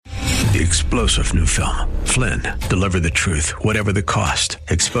The explosive new film, Flynn, deliver the truth, whatever the cost,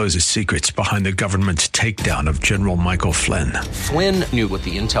 exposes secrets behind the government's takedown of General Michael Flynn. Flynn knew what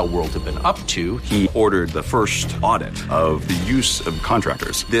the intel world had been up to. He ordered the first audit of the use of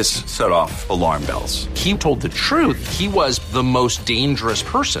contractors. This set off alarm bells. He told the truth. He was the most dangerous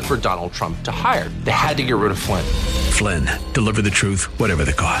person for Donald Trump to hire. They had to get rid of Flynn. Flynn, deliver the truth, whatever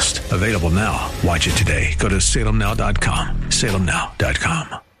the cost. Available now. Watch it today. Go to salemnow.com.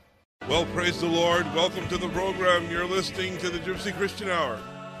 salemnow.com. Well, praise the Lord. Welcome to the program. You're listening to the Gypsy Christian Hour.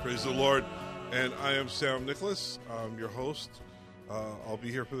 Praise the Lord. And I am Sam Nicholas. I'm your host. I'll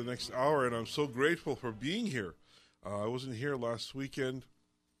be here for the next hour, and I'm so grateful for being here. I wasn't here last weekend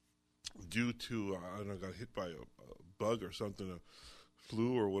due to, I don't know, got hit by a bug or something, a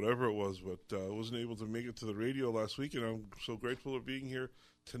flu or whatever it was, but I wasn't able to make it to the radio last week, and I'm so grateful for being here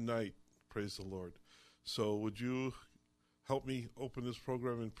tonight. Praise the Lord. So would you help me open this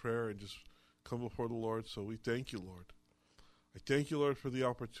program in prayer and just come before the Lord? So we thank you, Lord. I thank you, Lord, for the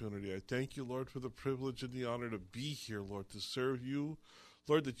opportunity. I thank you, Lord, for the privilege and the honor to be here, Lord, to serve you.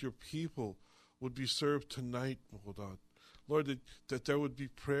 Lord, that your people would be served tonight, oh God. Lord, that there would be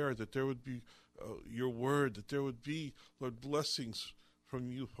prayer, that there would be your word, that there would be, Lord, blessings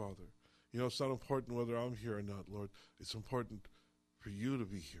from you, Father. You know, it's not important whether I'm here or not, Lord. It's important for you to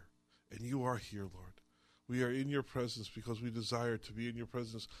be here. And you are here, Lord. We are in your presence because we desire to be in your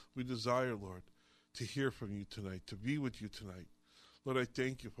presence. We desire, Lord, to hear from you tonight, to be with you tonight. Lord, I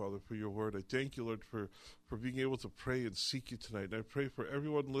thank you, Father, for your word. I thank you, Lord, for being able to pray and seek you tonight. And I pray for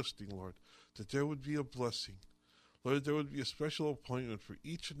everyone listening, Lord, that there would be a blessing. Lord, there would be a special appointment for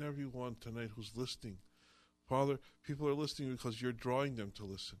each and every one tonight who's listening. Father, people are listening because you're drawing them to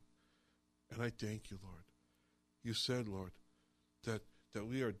listen. And I thank you, Lord. You said, Lord, that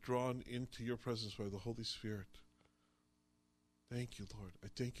we are drawn into your presence by the Holy Spirit. Thank you, Lord. I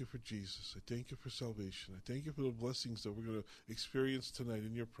thank you for Jesus. I thank you for salvation. I thank you for the blessings that we're going to experience tonight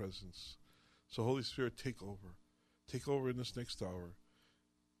in your presence. So, Holy Spirit, take over. Take over in this next hour.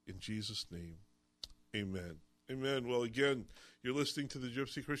 In Jesus' name, amen. Amen. Well, again, you're listening to the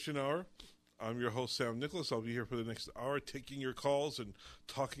Gypsy Christian Hour. I'm your host, Sam Nicholas. I'll be here for the next hour taking your calls and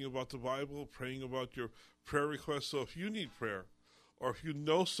talking about the Bible, praying about your prayer requests. So if you need prayer, or if you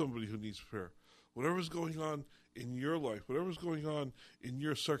know somebody who needs prayer, whatever's going on in your life, whatever's going on in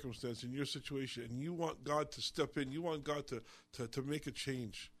your circumstance, in your situation, and you want God to step in, you want God to make a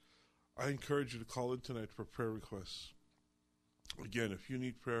change, I encourage you to call in tonight for prayer requests. Again, if you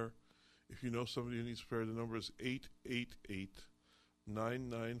need prayer, if you know somebody who needs prayer, the number is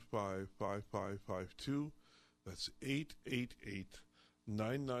 888-995-5552. That's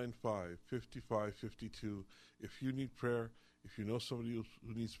 888-995-5552. If you need prayer, if you know somebody who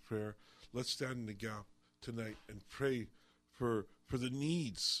needs prayer, let's stand in the gap tonight and pray for the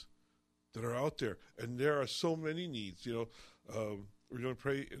needs that are out there. And there are so many needs. You know, we're going to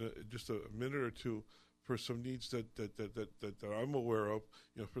pray in just a minute or two for some needs that I'm aware of.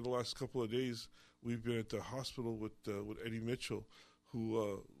 You know, for the last couple of days, we've been at the hospital with Eddie Mitchell,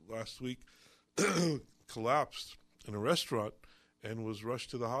 who last week collapsed in a restaurant and was rushed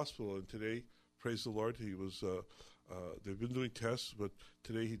to the hospital. And today, praise the Lord, he was. They've been doing tests, but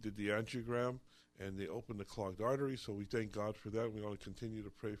today he did the angiogram, and they opened the clogged artery. So we thank God for that. We want to continue to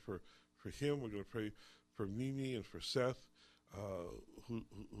pray for him. We're going to pray for Mimi and for Seth, who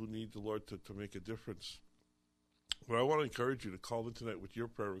need the Lord to make a difference. But I want to encourage you to call in tonight with your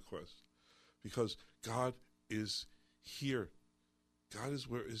prayer request, because God is here. God is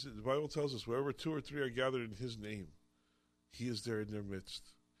where is it? The Bible tells us wherever two or three are gathered in his name, he is there in their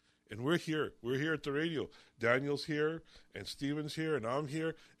midst. And we're here. We're here at the radio. Daniel's here, and Stephen's here, and I'm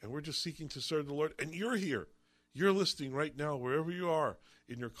here, and we're just seeking to serve the Lord. And you're here. You're listening right now, wherever you are,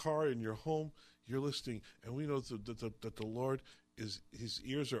 in your car, in your home, you're listening. And we know that the Lord, his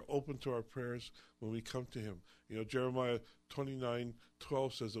ears are open to our prayers when we come to him. You know, Jeremiah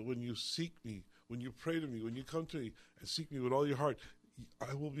 29:12 says that when you seek me, when you pray to me, when you come to me and seek me with all your heart,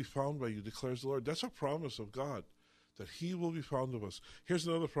 I will be found by you, declares the Lord. That's a promise of God, that he will be found of us. Here's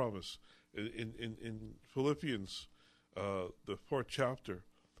another promise. In Philippians, the 4th chapter,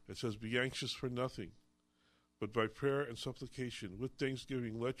 it says, be anxious for nothing, but by prayer and supplication, with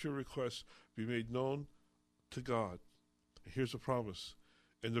thanksgiving, let your requests be made known to God. Here's a promise.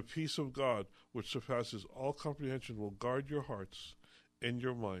 And the peace of God, which surpasses all comprehension, will guard your hearts and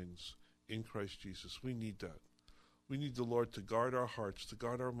your minds in Christ Jesus. We need that. We need the Lord to guard our hearts, to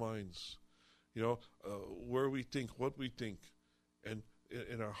guard our minds. You know, where we think, what we think, and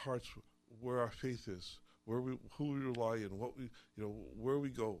in our hearts, where our faith is, who we rely on, where we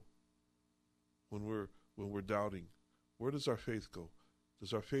go when we're doubting. Where does our faith go?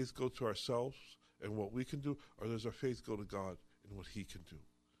 Does our faith go to ourselves and what we can do, or does our faith go to God and what He can do?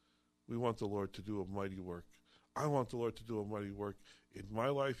 We want the Lord to do a mighty work. I want the Lord to do a mighty work in my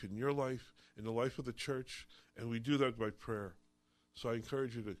life, in your life, in the life of the church, and we do that by prayer. So I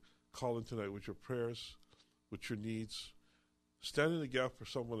encourage you to call in tonight with your prayers, with your needs. Stand in the gap for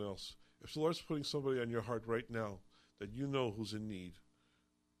someone else. If the Lord's putting somebody on your heart right now that you know who's in need,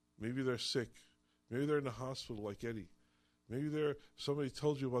 maybe they're sick, maybe they're in the hospital like Eddie, maybe somebody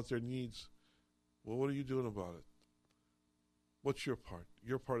told you about their needs. Well, what are you doing about it? What's your part?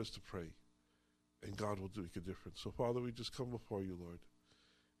 Your part is to pray, and God will make a difference. So, Father, we just come before you, Lord,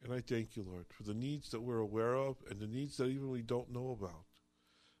 and I thank you, Lord, for the needs that we're aware of and the needs that even we don't know about.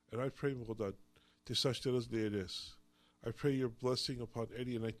 And I pray, Lord, I pray your blessing upon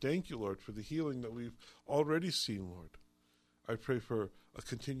Eddie, and I thank you, Lord, for the healing that we've already seen, Lord. I pray for a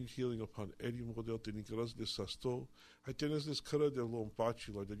continued healing upon Eddie Model de Nicolas de Sasto. I tienes this cara de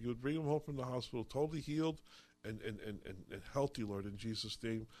Lompachi, Lord, that you would bring him home from the hospital totally healed and healthy, Lord, in Jesus'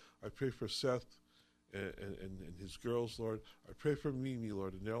 name. I pray for Seth and his girls, Lord. I pray for Mimi,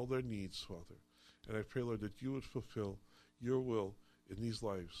 Lord, and all their needs, Father. And I pray, Lord, that you would fulfill your will in these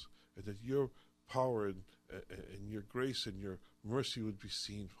lives, and that your power and your grace and your mercy would be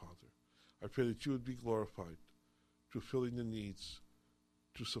seen, Father. I pray that you would be glorified through filling the needs,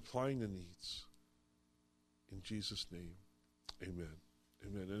 through supplying the needs. In Jesus' name, amen.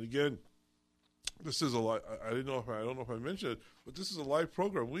 Amen. And again, this is a live. I don't know if I mentioned it, but this is a live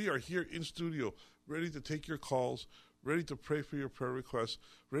program. We are here in studio, ready to take your calls, ready to pray for your prayer requests,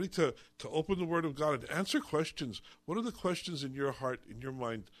 ready to open the Word of God and answer questions. What are the questions in your heart, in your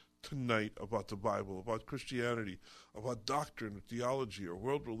mind tonight about the Bible, about Christianity, about doctrine, or theology, or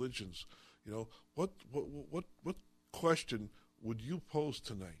world religions? You know, what question would you pose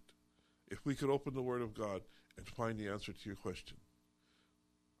tonight if we could open the Word of God and find the answer to your question?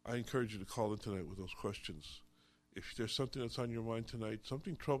 I encourage you to call in tonight with those questions. If there's something that's on your mind tonight,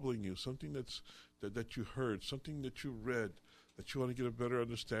 something troubling you, something that you heard, something that you read, that you want to get a better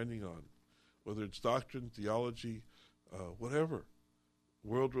understanding on, whether it's doctrine, theology, whatever,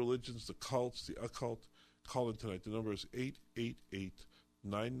 world religions, the cults, the occult, call in tonight. The number is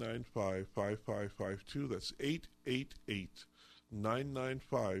 888-995-5552. That's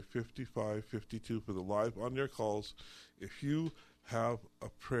 888-995-5552 for the live on-air calls. If you have a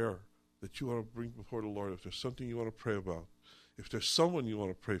prayer that you want to bring before the Lord, if there's something you want to pray about, if there's someone you want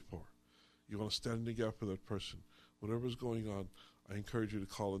to pray for, you want to stand in the gap for that person, whatever's going on, I encourage you to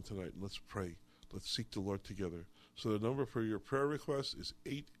call in tonight and let's pray. Let's seek the Lord together. So the number for your prayer request is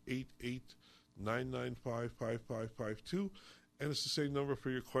 888-995-5552, and it's the same number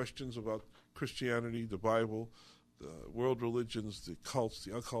for your questions about Christianity, the Bible, the world religions, the cults,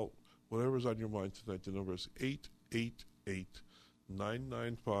 the occult, whatever's on your mind tonight. The number is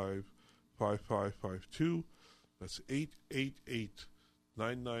 888-995-5552. That's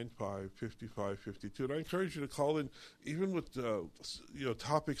 888-995-5552. And I encourage you to call in, even with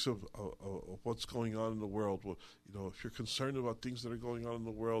topics of what's going on in the world. Well, if you're concerned about things that are going on in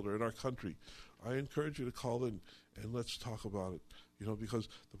the world or in our country, I encourage you to call in and let's talk about it. Because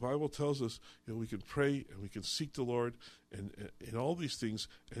the Bible tells us, we can pray and we can seek the Lord and all these things,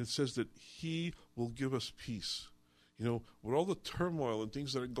 and it says that He will give us peace. With all the turmoil and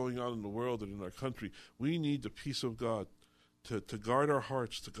things that are going on in the world and in our country, we need the peace of God to guard our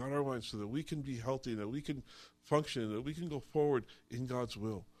hearts, to guard our minds, so that we can be healthy and that we can function and that we can go forward in God's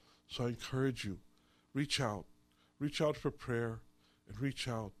will. So I encourage you, reach out for prayer, and reach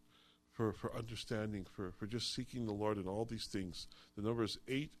out for understanding, for just seeking the Lord in all these things. The number is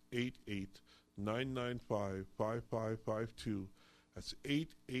 888-995-5552. That's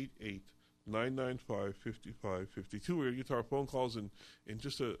 888-995-5552. We're going to get to our phone calls in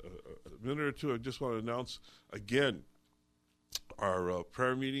just a minute or two. I just want to announce again our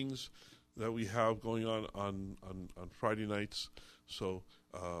prayer meetings that we have going on Friday nights. So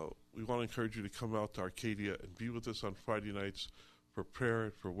we want to encourage you to come out to Arcadia and be with us on Friday nights for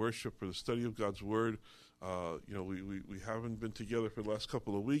prayer, for worship, for the study of God's Word. We haven't been together for the last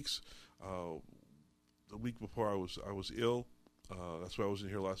couple of weeks. The week before I was ill. That's why I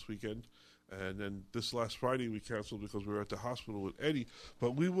wasn't here last weekend. And then this last Friday we canceled because we were at the hospital with Eddie.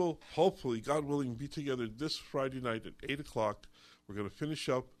 But we will hopefully, God willing, be together this Friday night at 8 o'clock. We're going to finish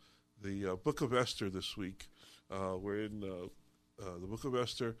up the book of Esther this week. We're in the book of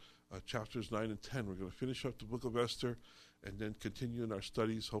Esther, chapters 9 and 10. We're going to finish up the book of Esther and then continue in our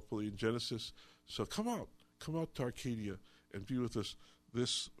studies, hopefully in Genesis. So come out to Arcadia and be with us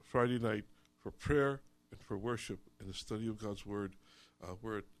this Friday night for prayer and for worship and the study of God's Word.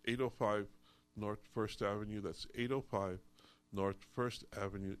 We're at 805 North 1st Avenue. That's 805 North 1st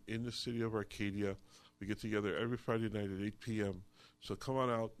Avenue in the city of Arcadia. We get together every Friday night at 8 p.m. So come on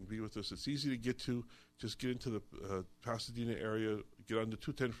out and be with us. It's easy to get to. Just get into the Pasadena area, get on the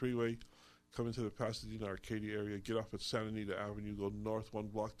 210 freeway, come into the Pasadena Arcadia area, get off at Santa Anita Avenue, go north 1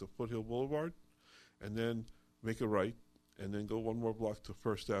 block to Foothill Boulevard, and then make a right, and then go 1 more block to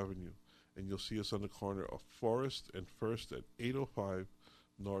 1st Avenue. And you'll see us on the corner of Forest and 1st at 805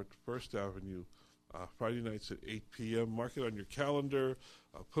 North 1st Avenue, Friday nights at 8 p.m. Mark it on your calendar,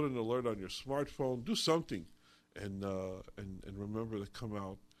 put an alert on your smartphone, do something, and remember to come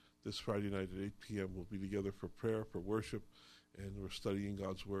out this Friday night at 8 p.m. We'll be together for prayer, for worship, and we're studying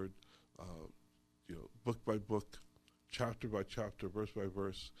God's Word, book by book, chapter by chapter, verse by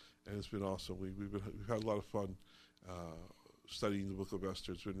verse, and it's been awesome. We've had a lot of fun studying the book of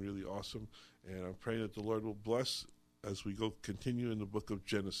Esther. It's been really awesome, and I'm praying that the Lord will bless as we continue in the book of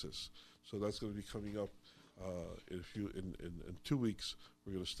Genesis. So that's going to be coming up in 2 weeks.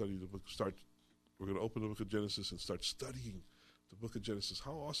 We're going to study the book. We're going to open the book of Genesis and start studying the book of Genesis.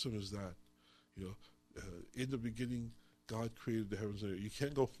 How awesome is that? In the beginning, God created the heavens and earth.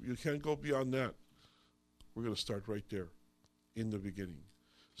 You can't go beyond that. We're going to start right there, in the beginning.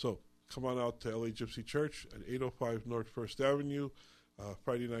 So come on out to LA Gypsy Church at 805 North 1st Avenue,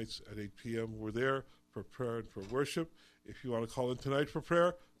 Friday nights at 8 p.m. We're there for prayer and for worship. If you want to call in tonight for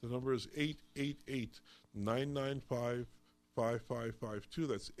prayer, the number is 888-995-5552.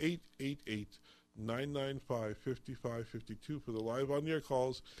 That's 888-995-5552 for the live on-the-air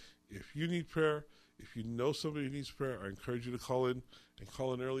calls. If you need prayer, if you know somebody who needs prayer, I encourage you to call in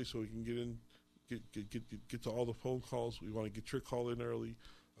early so we can get to all the phone calls. We want to get your call in early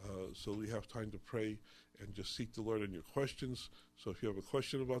so we have time to pray and just seek the Lord on your questions. So if you have a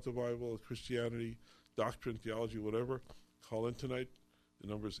question about the Bible, Christianity, doctrine, theology, whatever, call in tonight. The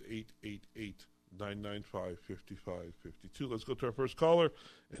number is 888-995-5552. Let's go to our first caller,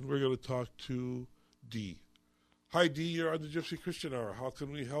 and we're going to talk to Dee. Hi, Dee. You're on the Gypsy Christian Hour. How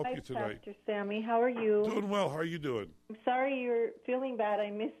can we help you tonight? Pastor Sammy. How are you? Doing well. How are you doing? I'm sorry you're feeling bad.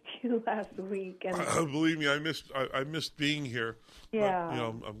 I missed you last week. And believe me, I missed being here. Yeah. But,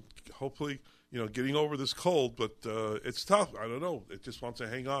 I'm hopefully getting over this cold, but it's tough. I don't know. It just wants to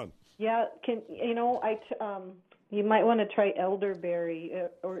hang on. Yeah. You might want to try elderberry,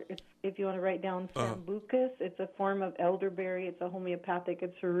 or if you want to write down sambucus. It's a form of elderberry. It's a homeopathic.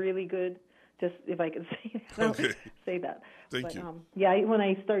 It's really good. Just if I could say that. Thank you. When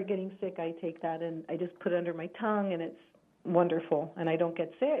I start getting sick, I take that and I just put it under my tongue, and it's wonderful, and I don't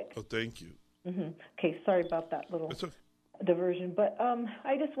get sick. Oh, thank you. Mm-hmm. Okay, sorry about that little diversion. But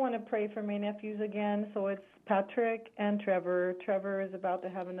I just want to pray for my nephews again. So it's Patrick and Trevor. Trevor is about to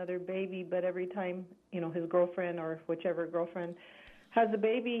have another baby, but every time, his girlfriend or whichever girlfriend has a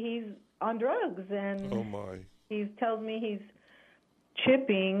baby, he's on drugs. And oh my. He tells me he's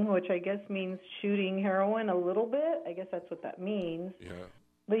chipping, which I guess means shooting heroin a little bit. I guess that's what that means. Yeah.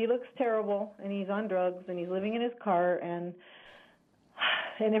 But he looks terrible, and he's on drugs, and he's living in his car, and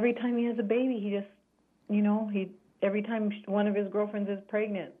every time he has a baby, he just, every time one of his girlfriends is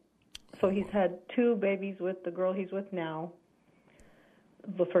pregnant. So he's had 2 babies with the girl he's with now.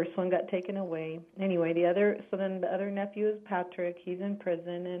 The first one got taken away. Anyway, the other nephew is Patrick. He's in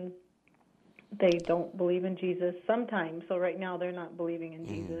prison, and they don't believe in Jesus sometimes. So right now they're not believing in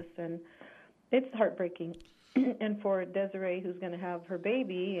Jesus, and it's heartbreaking. And for Desiree, who's going to have her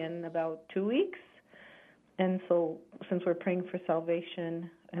baby in about 2 weeks. And so since we're praying for salvation,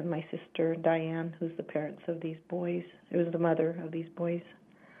 and my sister Diane, who's the parents of these boys, who's the mother of these boys,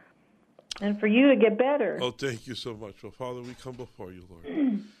 and for you to get better. Oh, thank you so much. Well, Father, we come before you, Lord.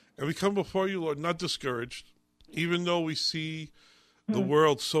 And we come before you, Lord, not discouraged, even though we see the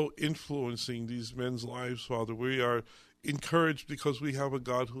world so influencing these men's lives, Father. We are encouraged because we have a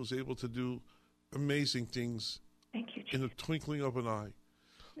God who's able to do amazing things. Thank you, Jesus. In the twinkling of an eye.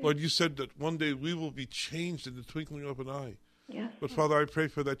 Lord, you said that one day we will be changed in the twinkling of an eye. Yes. But, Father, I pray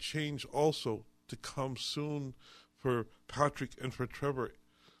for that change also to come soon for Patrick and for Trevor.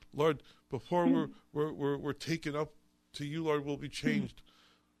 Lord, before we're taken up to you, Lord, we'll be changed.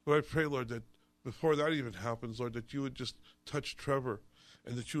 But I pray, Lord, that before that even happens, Lord, that you would just touch Trevor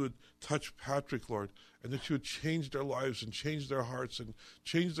and that you would touch Patrick, Lord, and that you would change their lives and change their hearts and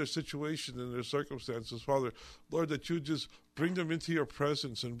change their situation and their circumstances, Father. Lord, that you would just bring them into your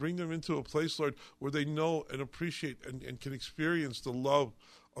presence and bring them into a place, Lord, where they know and appreciate and can experience the love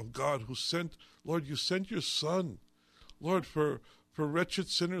of God who sent, Lord, you sent your Son, Lord, for wretched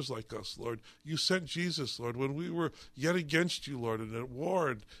sinners like us, Lord. You sent Jesus, Lord, when we were yet against you, Lord, and at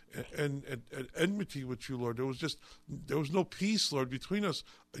war and enmity with you, Lord. There was no peace, Lord, between us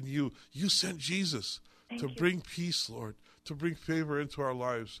and you. You sent Jesus to bring peace, Lord, to bring favor into our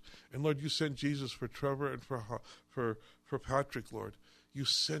lives. And Lord, you sent Jesus for Trevor and for Patrick, Lord. You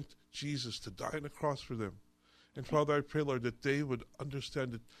sent Jesus to die on the cross for them. And Father, I pray, Lord, that they would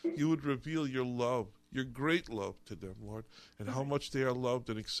understand that you would reveal your love, your great love to them, Lord, and how much they are loved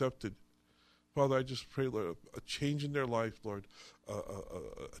and accepted. Father, I just pray, Lord, a change in their life, Lord,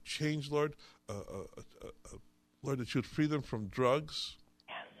 a change, Lord, Lord, that you would free them from drugs,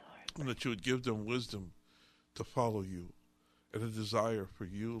 and that you would give them wisdom to follow you and a desire for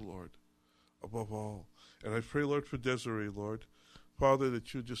you, Lord, above all. And I pray, Lord, for Desiree, Lord, Father,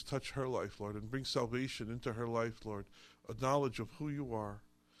 that you just touch her life, Lord, and bring salvation into her life, Lord, a knowledge of who you are.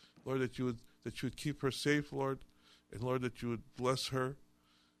 Lord, that you would keep her safe, Lord, and Lord, that you would bless her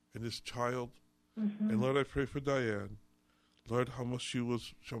and this child. Mm-hmm. And Lord, I pray for Diane. Lord, how much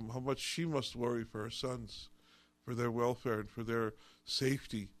she must worry for her sons, for their welfare and for their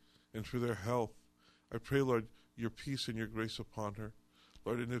safety and for their health. I pray, Lord, your peace and your grace upon her.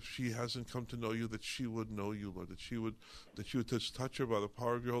 Lord, and if she hasn't come to know you, that she would know you, Lord, that you would just touch her by the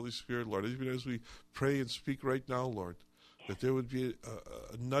power of your Holy Spirit, Lord, even as we pray and speak right now, Lord, that there would be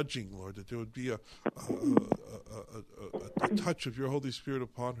a nudging, Lord, that there would be a touch of your Holy Spirit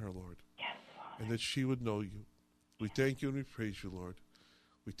upon her, Lord, and that she would know you. We thank you and we praise you, Lord.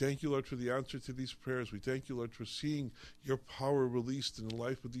 We thank you, Lord, for the answer to these prayers. We thank you, Lord, for seeing your power released in the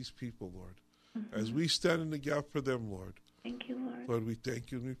life of these people, Lord, as we stand in the gap for them, Lord. Thank you, Lord. Lord, we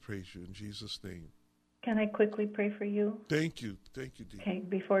thank you and we praise you in Jesus' name. Can I quickly pray for you? Thank you. Thank you, Dee. Okay,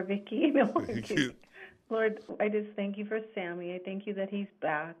 before Vicki. No, thank you. Lord, I just thank you for Sammy. I thank you that he's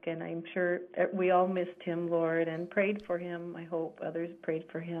back, and I'm sure we all missed him, Lord, and prayed for him. I hope others prayed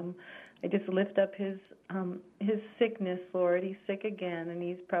for him. I just lift up his sickness, Lord. He's sick again, and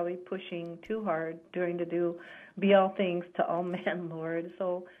he's probably pushing too hard, trying to be all things to all men, Lord.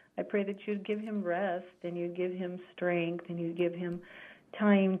 So I pray that you'd give him rest, and you'd give him strength, and you'd give him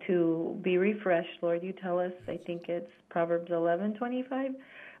time to be refreshed, Lord. You tell us, I think it's Proverbs 11:25,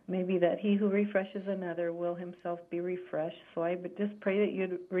 maybe that he who refreshes another will himself be refreshed. So I would just pray that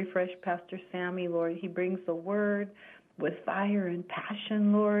you'd refresh Pastor Sammy, Lord. He brings the word with fire and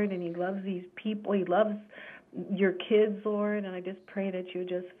passion, Lord, and he loves these people. He loves your kids, Lord, and I just pray that you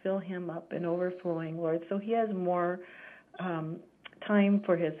just fill him up and overflowing, Lord, so he has more time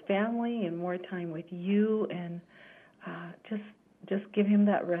for his family and more time with you, and just give him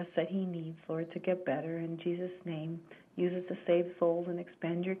that rest that he needs, Lord, to get better. In Jesus' name, use it to save souls and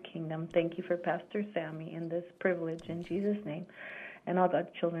expand your kingdom. Thank you for Pastor Sammy and this privilege in Jesus' name. And all the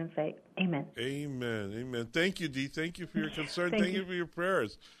children say, amen. Amen. Amen. Thank you, Dee. Thank you for your concern. Thank you for your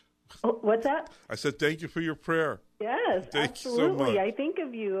prayers. Oh, what's that? I said thank you for your prayer. Yes, thank absolutely. You so much. I think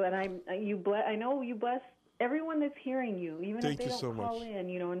of you, and I know you bless everyone that's hearing you, even thank if they don't call in.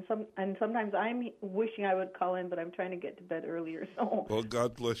 And sometimes I'm wishing I would call in, but I'm trying to get to bed earlier. So. Well,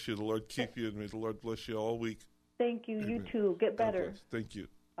 God bless you. The Lord keep you, and may the Lord bless you all week. Thank you. Amen. You too. Get better. Thank you.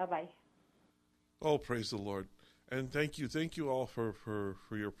 Bye-bye. Oh, praise the Lord. And thank you all for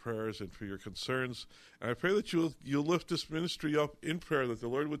your prayers and for your concerns. And I pray that you'll lift this ministry up in prayer, that the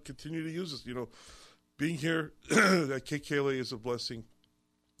Lord would continue to use us. Being here at KKLA is a blessing.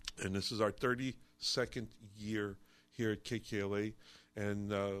 And this is our 32nd year here at KKLA.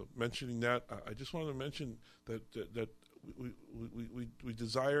 And mentioning that, I just wanted to mention that we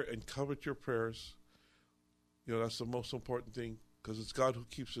desire and covet your prayers. That's the most important thing, because it's God who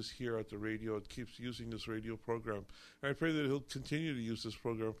keeps us here at the radio and keeps using this radio program. And I pray that he'll continue to use this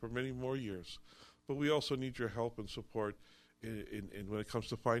program for many more years. But we also need your help and support in when it comes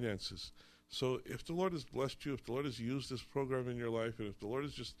to finances. So if the Lord has blessed you, if the Lord has used this program in your life, and if the Lord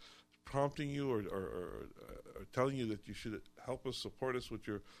is just prompting you or telling you that you should help us, support us with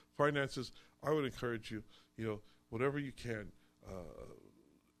your finances, I would encourage you, whatever you can,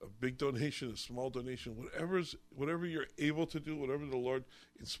 a big donation, a small donation, whatever you're able to do, whatever the Lord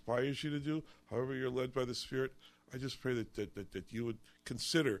inspires you to do, however you're led by the Spirit, I just pray that you would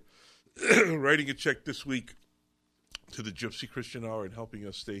consider writing a check this week to the Gypsy Christian Hour and helping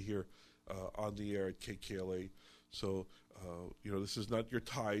us stay here on the air at KKLA. So, this is not your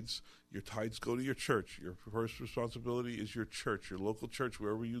tithes. Your tithes go to your church. Your first responsibility is your church, your local church,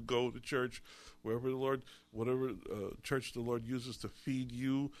 wherever you go to church, whatever church the Lord uses to feed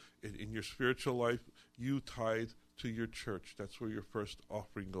you in your spiritual life, you tithe to your church. That's where your first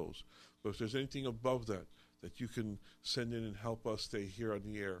offering goes. But if there's anything above that you can send in and help us stay here on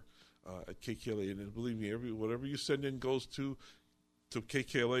the air at KKLA, and believe me, whatever you send in goes to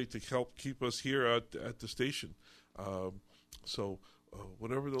KKLA to help keep us here at the station. So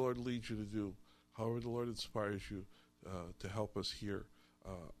whatever the Lord leads you to do, however the Lord inspires you to help us here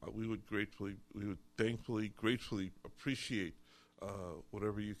we would thankfully, gratefully appreciate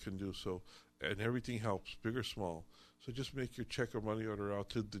whatever you can do. So, and everything helps, big or small. So just make your check or money order out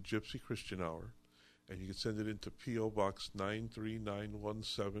to the Gypsy Christian Hour, and you can send it into P.O. Box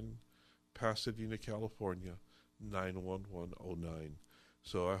 93917, Pasadena, California, 91109.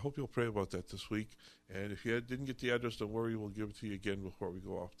 So I hope you'll pray about that this week. And if you didn't get the address, don't worry, we'll give it to you again before we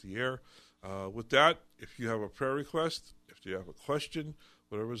go off the air. With that, if you have a prayer request, if you have a question,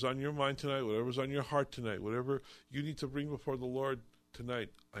 whatever's on your mind tonight, whatever's on your heart tonight, whatever you need to bring before the Lord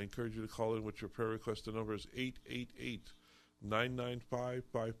tonight, I encourage you to call in with your prayer request. The number is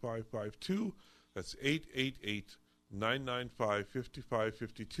 888-995-5552. That's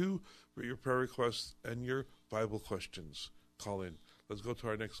 888-995-5552 for your prayer requests and your Bible questions. Call in. Let's go to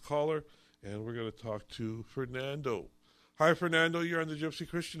our next caller, and we're going to talk to Fernando. Hi, Fernando. You're on the Gypsy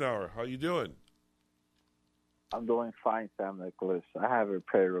Christian Hour. How you doing? I'm doing fine, Sam Nicholas. I have a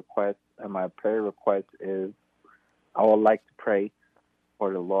prayer request, and my prayer request is I would like to pray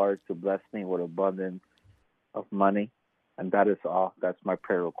for the Lord to bless me with abundance of money, and that is all. That's my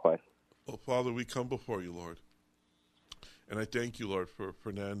prayer request. Well, Father, we come before you, Lord, and I thank you, Lord, for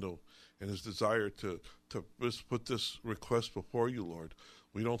Fernando and his desire to just put this request before you, Lord.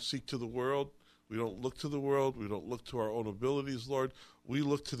 We don't seek to the world. We don't look to the world. We don't look to our own abilities, Lord. We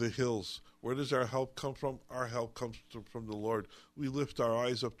look to the hills. Where does our help come from? Our help comes from the Lord. We lift our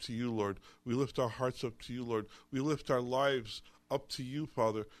eyes up to you, Lord. We lift our hearts up to you, Lord. We lift our lives up to you,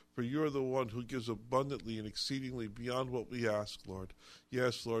 Father, for you are the one who gives abundantly and exceedingly beyond what we ask, Lord.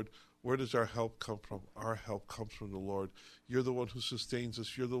 Yes, Lord. Where does our help come from? Our help comes from the Lord. You're the one who sustains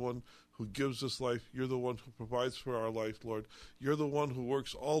us. You're the one who gives us life. You're the one who provides for our life, Lord. You're the one who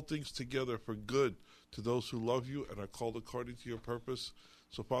works all things together for good to those who love you and are called according to your purpose.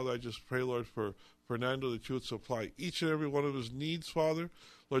 So, Father, I just pray, Lord, for Fernando, that you would supply each and every one of his needs, Father.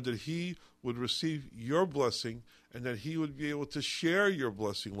 Lord, that he would receive your blessing and that he would be able to share your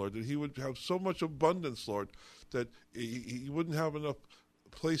blessing, Lord. That he would have so much abundance, Lord, that he wouldn't have enough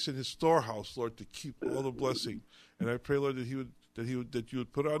place in his storehouse, Lord, to keep all the blessing. And I pray, Lord, that you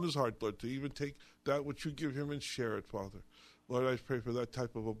would put it on his heart, Lord, to even take that which you give him and share it, Father. Lord, I pray for that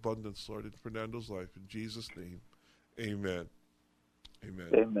type of abundance, Lord, in Fernando's life. In Jesus' name, amen. Amen.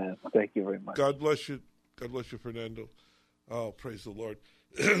 Amen. Thank you very much. God bless you. God bless you, Fernando. Oh, praise the Lord.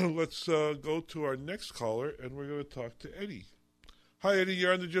 Let's go to our next caller, and we're going to talk to Eddie. Hi, Eddie.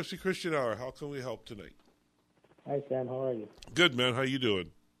 You're on the Gypsy Christian Hour. How can we help tonight? Hi, Sam. How are you? Good, man. How you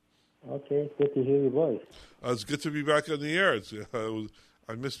doing? Okay. Good to hear your voice. It's good to be back on the air.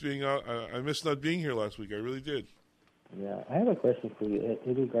 I missed being out. I missed not being here last week. I really did. Yeah. I have a question for you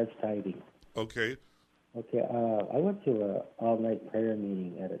in regards to tithing. Okay. Okay. I went to an all-night prayer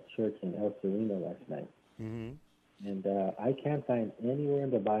meeting at a church in El Sereno last night. Mm-hmm. And I can't find anywhere in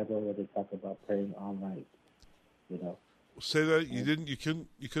the Bible where they talk about praying all night. You know. Say that you didn't. You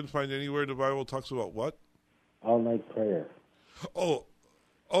couldn't find anywhere in the Bible talks about what? All-night prayer. Oh,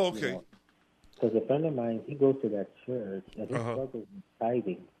 okay. Because a friend of mine, he goes to that church, and he struggles with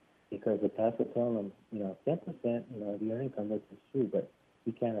tithing because the pastor told him, 10%, of your income, which is true, but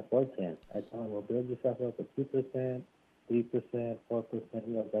he can't afford 10. I told him, well, build yourself up at 2%, 3%, 4%, but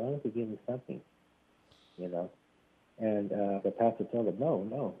I want to give me something, And the pastor told him,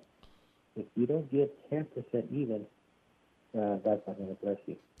 no. If you don't give 10% even, God's not going to bless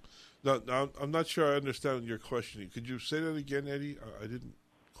you. No, I'm not sure I understand your question. Could you say that again, Eddie? I didn't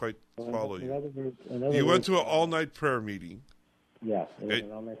quite follow you. You went to an all-night prayer meeting. Yeah, it was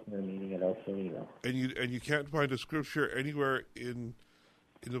an all-night prayer meeting at El Sereno. And you can't find a scripture anywhere in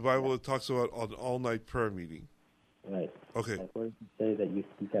the Bible that talks about an all-night prayer meeting. Right. Okay. Like where does it say that you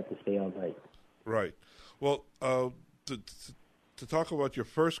have to stay all night? Right. Well, to talk about your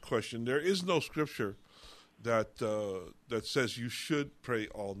first question, there is no scripture that says you should pray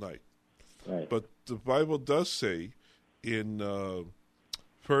all night. Right. But the Bible does say in 1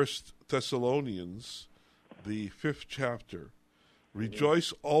 Thessalonians, the 5th chapter,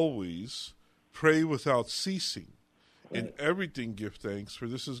 rejoice always, pray without ceasing. Right. In everything give thanks, for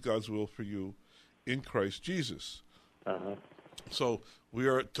this is God's will for you in Christ Jesus. Uh-huh. So we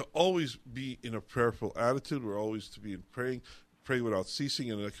are to always be in a prayerful attitude. We're always to be in pray without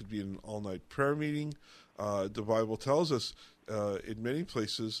ceasing, and that could be in an all-night prayer meeting. The Bible tells us in many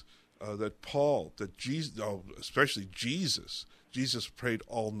places that Jesus, especially Jesus prayed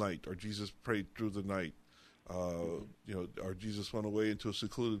all night, or Jesus prayed through the night. Or Jesus went away into a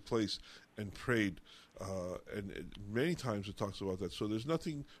secluded place and prayed. And many times it talks about that. So there's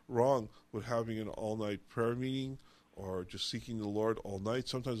nothing wrong with having an all-night prayer meeting or just seeking the Lord all night.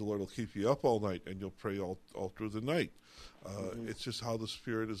 Sometimes the Lord will keep you up all night, and you'll pray all through the night. It's just how the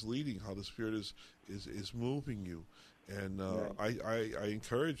Spirit is leading, how the Spirit is moving you. And I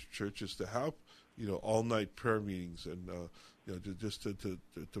encourage churches to have all night prayer meetings, and just to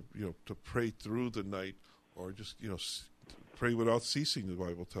pray through the night, or just pray without ceasing. The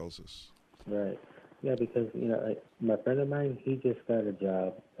Bible tells us. Right. Yeah, because my friend of mine, he just got a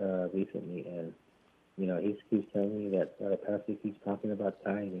job recently, and he keeps telling me that the pastor keeps talking about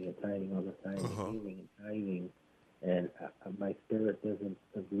tithing and tithing all the time, and giving and tithing, and my spirit doesn't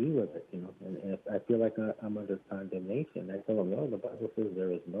agree with it, and if I feel like I'm under condemnation. I told him, no, the Bible says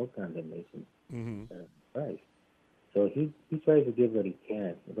there is no condemnation in Christ. So he tries to give what he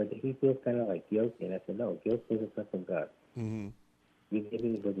can, but he feels kind of like guilty, and I said, no, guilt doesn't come from God. You give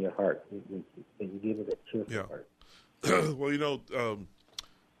it with your heart. You give it a cheerful heart. Well,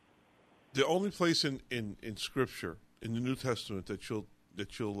 the only place in Scripture, in the New Testament, that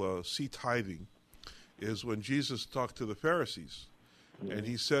you'll see tithing is when Jesus talked to the Pharisees, and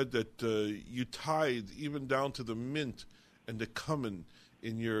he said that you tithe even down to the mint and the cumin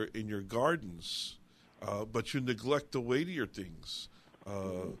in your gardens, but you neglect the weightier things.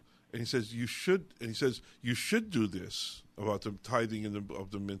 And he says you should. And he says you should do this about the tithing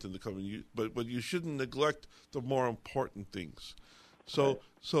of the mint and the cumin, but you shouldn't neglect the more important things. So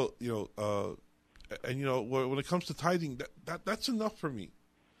when it comes to tithing, that's enough for me.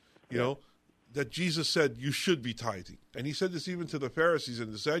 That Jesus said you should be tithing, and he said this even to the Pharisees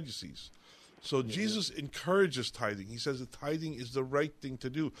and the Sadducees. So Jesus encourages tithing. He says that tithing is the right thing to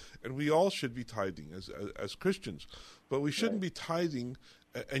do, and we all should be tithing as Christians. But we shouldn't be tithing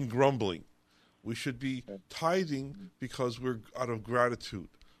and grumbling. We should be tithing because we're out of gratitude,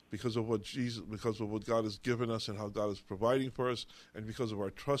 because of what God has given us and how God is providing for us, and because of our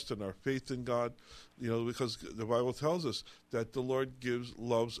trust and our faith in God. Because the Bible tells us that the Lord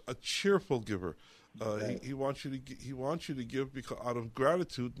loves a cheerful giver. He wants you to give because out of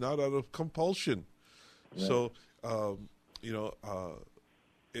gratitude, not out of compulsion. Right. So,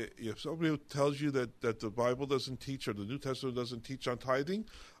 if somebody tells you that the Bible doesn't teach, or the New Testament doesn't teach on tithing,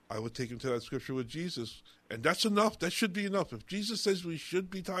 I would take him to that scripture with Jesus, and that's enough. That should be enough. If Jesus says we should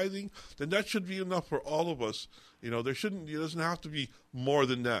be tithing, then that should be enough for all of us. It doesn't have to be more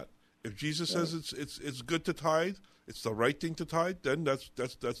than that. If Jesus says it's good to tithe, it's the right thing to tithe, then that's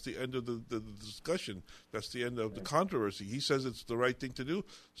the end of the discussion. That's the end of the controversy. He says it's the right thing to do,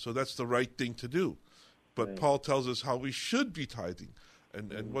 so that's the right thing to do. But Paul tells us how we should be tithing,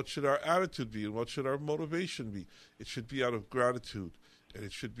 and what should our attitude be, and what should our motivation be. It should be out of gratitude, and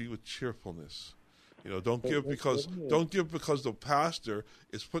it should be with cheerfulness. Don't give because the pastor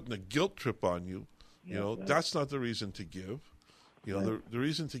is putting a guilt trip on you. That's not the reason to give. The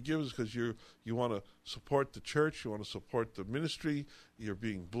reason to give is because you want to support the church, you want to support the ministry, you're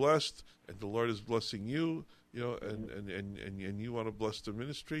being blessed, and the Lord is blessing you, and you want to bless the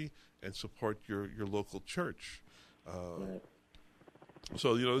ministry and support your local church.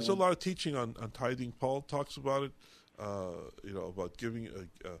 So there's a lot of teaching on tithing. Paul talks about it, about giving,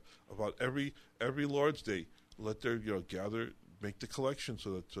 about every Lord's Day. Let there gather. Make the collection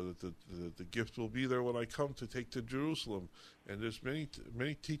so that the gift will be there when I come to take to Jerusalem. And there's many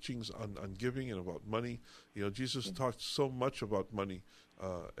teachings on giving and about money. Jesus talked so much about money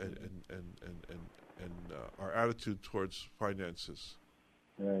and our attitude towards finances.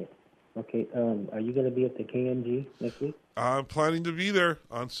 Right. Okay. Are you going to be at the KMG next week? I'm planning to be there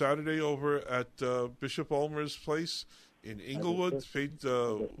on Saturday over at Bishop Ulmer's place in Inglewood. Tickets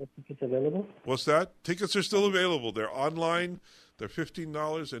available? What's that? Tickets are still available. They're online. They're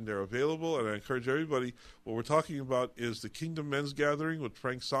 $15, and they're available. And I encourage everybody. What we're talking about is the Kingdom Men's Gathering with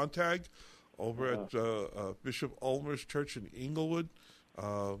Frank Sontag over at Bishop Ulmer's Church in Inglewood.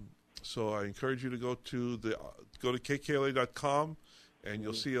 So I encourage you to go to kkla.com, and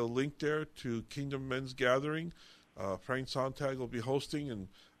you'll see a link there to Kingdom Men's Gathering. Frank Sontag will be hosting, and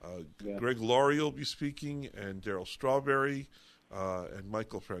Greg Laurie will be speaking, and Daryl Strawberry, and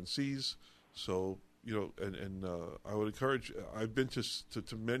Michael Francis. So, and I would encourage. I've been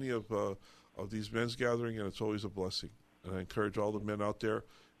to many of these men's gathering, and it's always a blessing. And I encourage all the men out there,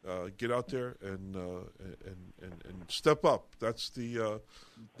 get out there and step up. That's the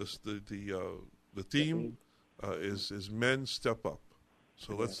theme is men step up.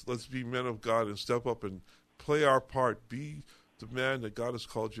 So let's be men of God and step up and play our part. Be the man that God has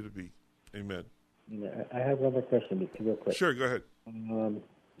called you to be. Amen. I have one more question, real quick. Sure, go ahead.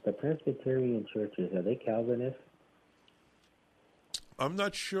 The Presbyterian churches, are they Calvinists? I'm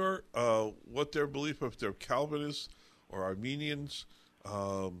not sure what their belief, if they're Calvinists or Armenians,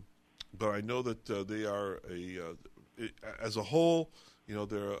 but I know that they are as a whole,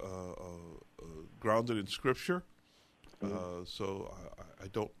 they're grounded in Scripture. So I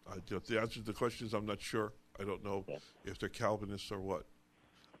don't. The answer to the questions, I'm not sure. I don't know if they're Calvinists or what.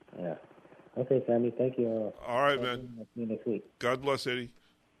 Yeah. Okay, Sammy. Thank you. All right, man. See you next week. God bless, Eddie.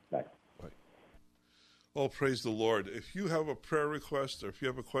 Bye. Bye. Oh, praise the Lord. If you have a prayer request or if you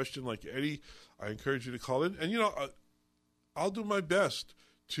have a question like Eddie, I encourage you to call in. And, I'll do my best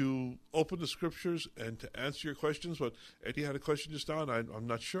to open the Scriptures and to answer your questions. But Eddie had a question just now, and I'm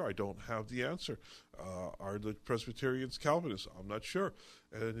not sure. I don't have the answer. Are the Presbyterians Calvinists? I'm not sure.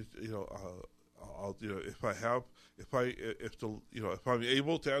 And, I'll, if I'm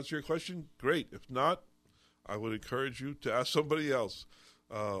able to answer your question, great. If not, I would encourage you to ask somebody else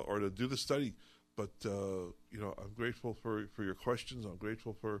or to do the study. But I'm grateful for your questions. I'm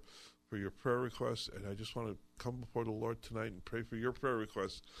grateful for your prayer requests, and I just want to come before the Lord tonight and pray for your prayer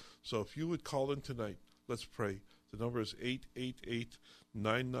requests. So if you would call in tonight, let's pray. The number is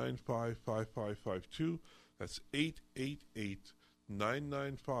 888-995-5552. That's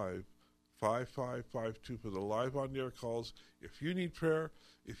 888-995-5552 for the live on-air calls. If you need prayer,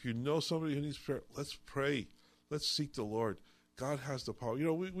 if you know somebody who needs prayer, let's pray. Let's seek the Lord. God has the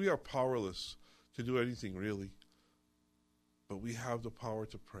power. We are powerless to do anything, really. But we have the power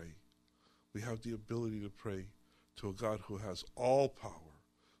to pray. We have the ability to pray to a God who has all power,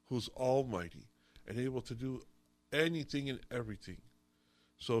 who's almighty, and able to do anything and everything.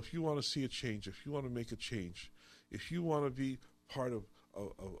 So if you want to see a change, if you want to make a change, if you want to be part of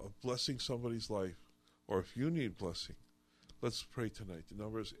blessing somebody's life, or if you need blessing, let's pray tonight. The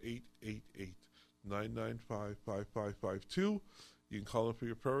number is 888-995-5552. You can call in for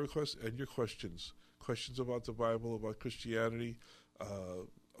your prayer requests and your questions. Questions about the Bible, about Christianity,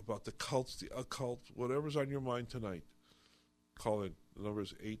 about the cults, the occult, whatever's on your mind tonight. Call in. The number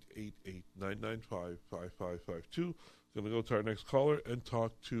is 888-995-5552. Going to go to our next caller and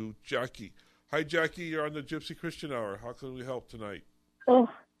talk to Jackie. Hi, Jackie. You're on the Gypsy Christian Hour. How can we help tonight? Oh,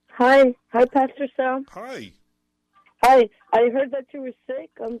 hi. Hi, Pastor Sam. Hi. Hi. I heard that you were sick.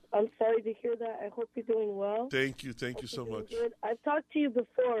 I'm sorry to hear that. I hope you're doing well. Thank you. Thank you so much. Good. I've talked to you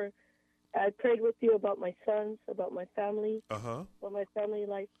before. I prayed with you about my sons, about my family, about my family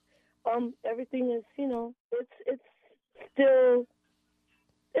life. Everything is, it's still,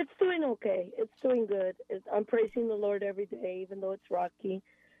 it's doing okay. It's doing good. I'm praising the Lord every day, even though it's rocky.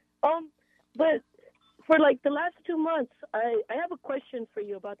 But for like the last 2 months, I have a question for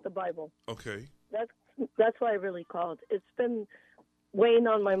you about the Bible. Okay. That's why I really called. It's been weighing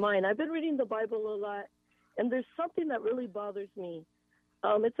on my mind. I've been reading the Bible a lot, and there's something that really bothers me.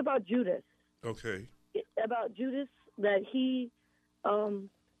 It's about Judas. Okay. About Judas, that he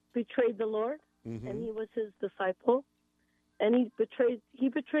betrayed the Lord, and he was his disciple, and he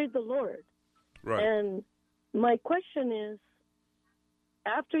betrayed the Lord. Right. And my question is,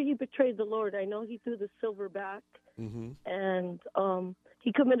 after he betrayed the Lord, I know he threw the silver back, and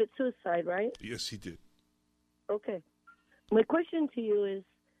he committed suicide, right? Yes, he did. Okay. My question to you is,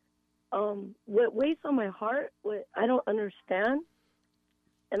 what weighs on my heart, what I don't understand,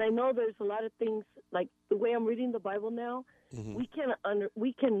 and I know there's a lot of things, like the way I'm reading the Bible now, we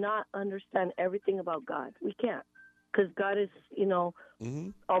cannot understand everything about God. We can't, because God is,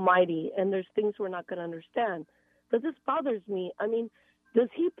 almighty, and there's things we're not going to understand. But this bothers me. I mean, does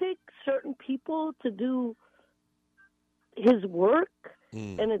he pick certain people to do his work,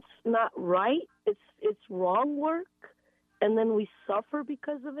 and it's not right? It's wrong work, and then we suffer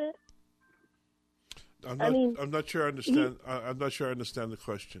because of it? I'm not sure I understand. I'm not sure I understand the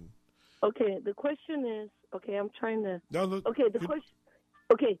question. Okay, the question is, I'm trying to. No, okay, the question.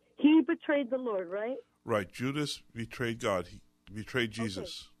 Okay, he betrayed the Lord, right? Right. Judas betrayed God. He betrayed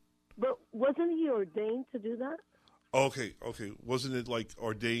Jesus. Okay. But wasn't he ordained to do that? Okay. Wasn't it like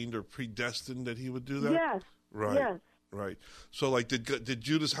ordained or predestined that he would do that? Yes. Right. Yes. Right. So, like, did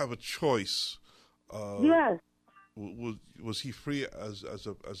Judas have a choice? Yes. Was he free as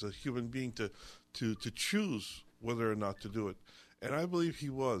a human being to choose whether or not to do it? And I believe he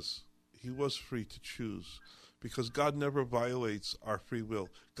was. He was free to choose, because God never violates our free will.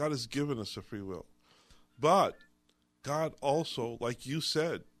 God has given us a free will. But God also, like you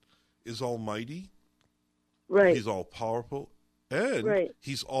said, is almighty. Right. He's all powerful, and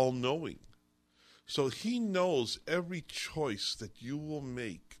he's all knowing. So he knows every choice that you will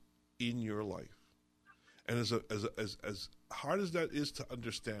make in your life. And as hard as that is to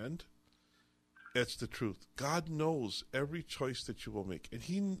understand, it's the truth. God knows every choice that you will make, and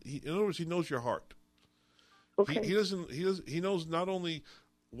he in other words, he knows your heart. Okay. He knows not only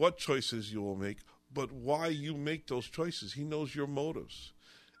what choices you will make, but why you make those choices. He knows your motives,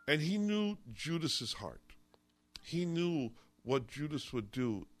 and he knew Judas's heart. He knew what Judas would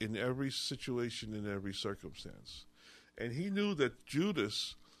do in every situation, in every circumstance. And he knew that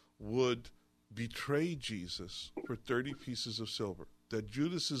Judas would betray Jesus for 30 pieces of silver, that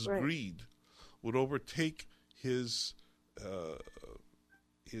Judas's greed would overtake his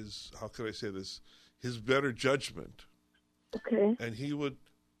how can I say this, his better judgment. Okay. And he would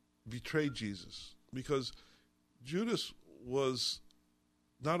betray Jesus, because Judas was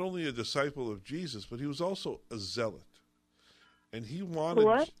not only a disciple of Jesus, but he was also a zealot. And he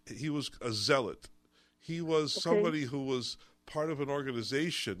was a zealot. He was somebody who was part of an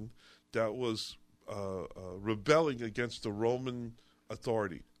organization that was rebelling against the Roman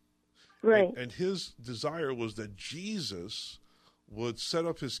authority. Right. And his desire was that Jesus would set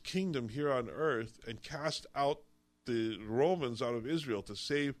up his kingdom here on earth and cast out the Romans out of Israel to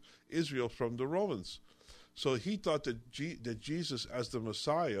save Israel from the Romans. So he thought that Jesus, as the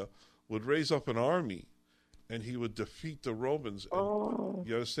Messiah, would raise up an army and he would defeat the Romans. And,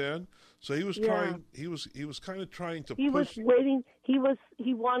 you understand? So he was trying. He was kind of trying to. He was waiting. He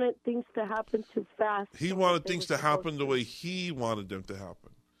wanted things to happen too fast. He wanted things to happen the way he wanted them to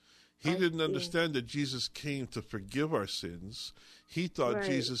happen. He didn't understand that Jesus came to forgive our sins. He thought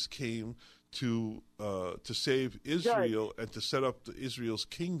Jesus came to save Israel and to set up Israel's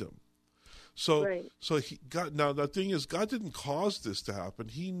kingdom. So now the thing is, God didn't cause this to happen.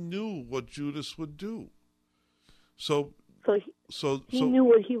 He knew what Judas would do. So he knew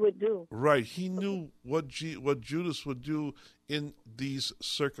what he would do. Right. He knew what Judas would do in these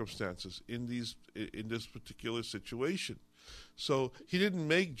circumstances, in this particular situation. So he didn't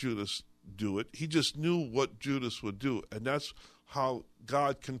make Judas do it. He just knew what Judas would do, and that's how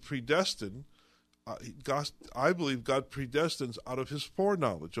God can predestine. I believe God predestines out of his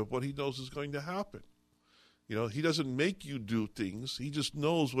foreknowledge of what he knows is going to happen. You know, he doesn't make you do things. He just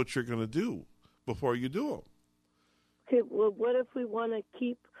knows what you're going to do before you do them. Okay, well, what if we want to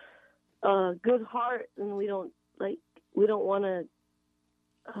keep a good heart and we don't want to,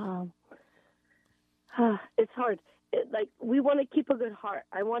 it's hard. We want to keep a good heart.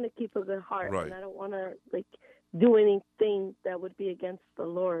 I want to keep a good heart, and I don't want to, do anything that would be against the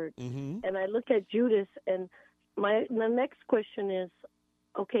Lord. Mm-hmm. And I look at Judas, and the next question is,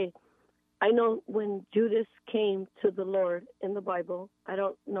 okay, I know when Judas came to the Lord in the Bible, I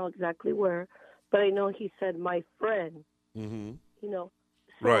don't know exactly where, but I know he said, "My friend." Mm-hmm. You know,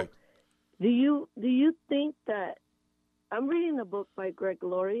 so do you think that I'm reading a book by Greg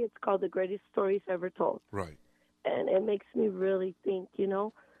Laurie? It's called "The Greatest Stories Ever Told." Right. And it makes me really think. You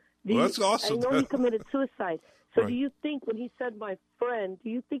know, that's awesome. I know he committed suicide. So do you think when he said "my friend," do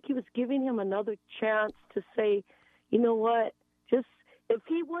you think he was giving him another chance to say, you know what, just if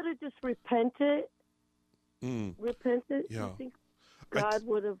he would have just repented, you think God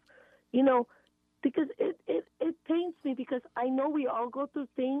would have, because it pains me, because I know we all go through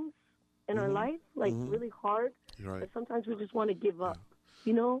things in our life, really hard, but sometimes we just want to give up,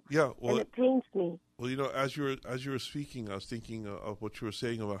 and it pains me. Well, as you were speaking, I was thinking of what you were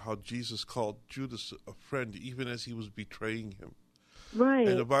saying about how Jesus called Judas a friend even as he was betraying him. Right.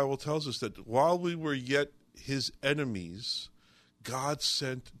 And the Bible tells us that while we were yet his enemies, God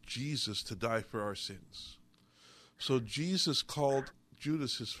sent Jesus to die for our sins. So Jesus called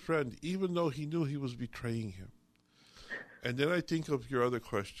Judas his friend even though he knew he was betraying him. And then I think of your other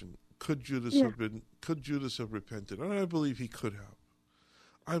question. Could Judas have repented? And I believe he could have.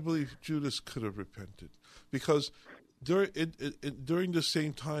 I believe Judas could have repented, because during the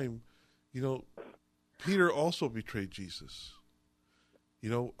same time, Peter also betrayed Jesus.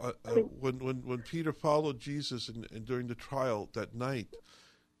 When Peter followed Jesus and during the trial that night,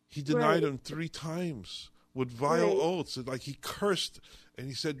 he denied him 3 times with vile oaths, and he cursed, and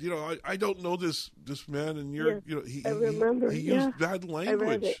he said, I don't know this man, and he used bad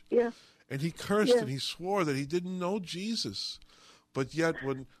language, and he cursed and he swore that he didn't know Jesus. But yet,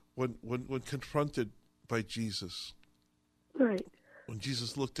 when confronted by Jesus, when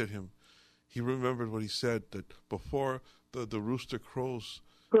Jesus looked at him, he remembered what he said, that before the rooster crows,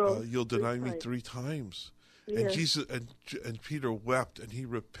 you'll deny me 3 times. And Jesus and Peter wept, and he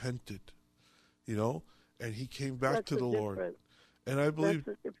repented, and he came back to the Lord. And I believe,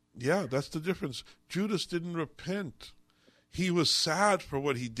 that's the difference. Judas didn't repent. He was sad for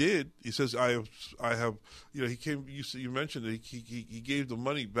what he did. He says, I have, he came, you mentioned that he gave the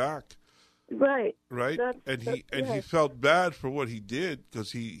money back. Right. He felt bad for what he did,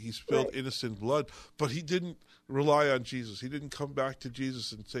 because he spilled innocent blood, but he didn't rely on Jesus. He didn't come back to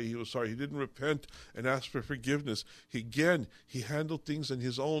Jesus and say he was sorry. He didn't repent and ask for forgiveness. He handled things in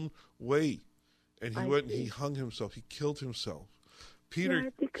his own way, and he went and he hung himself. He killed himself.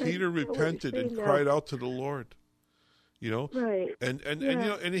 Peter repented and cried out to the Lord. Right. And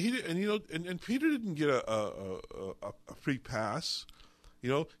and Peter didn't get a free pass.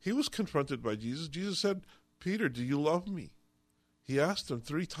 He was confronted by Jesus. Jesus said, "Peter, do you love me?" He asked him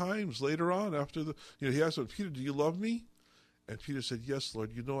 3 times later on after he asked him, "Peter, do you love me?" And Peter said, "Yes,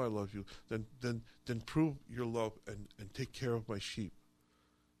 Lord, you know I love you. Then prove your love and take care of my sheep."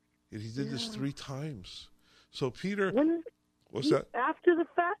 And he did this 3 times. So Peter, what's that? After the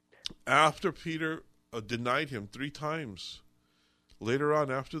fact? After Peter denied him 3 times. Later on,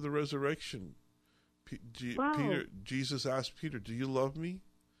 after the resurrection, Jesus asked Peter, "Do you love me?"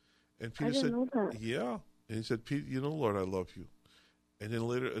 And Peter said, "Yeah." And he said, "Peter, Lord, I love you." And then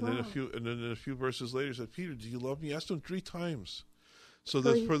later, and then a few verses later, he said, "Peter, do you love me?" He asked him 3 times. So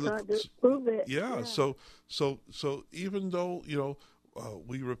that's for the prove it. Yeah. So even though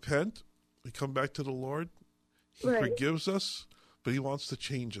we repent, we come back to the Lord. He forgives us, but He wants to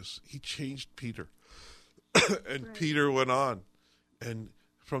change us. He changed Peter, and Peter went on, and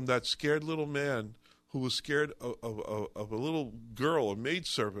from that scared little man who was scared of a little girl, a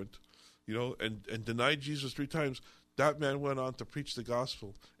maidservant, and denied Jesus 3 times. That man went on to preach the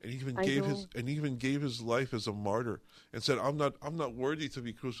gospel, and even gave his life as a martyr, and said, "I'm not worthy to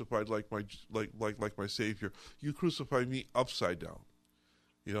be crucified like my Savior. You crucify me upside down."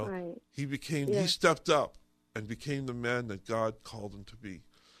 He stepped up and became the man that God called him to be.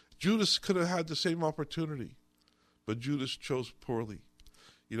 Judas could have had the same opportunity, but Judas chose poorly.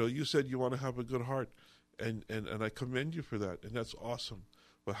 You said you want to have a good heart, and I commend you for that, and that's awesome.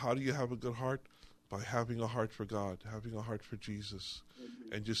 But how do you have a good heart? By having a heart for God, having a heart for Jesus,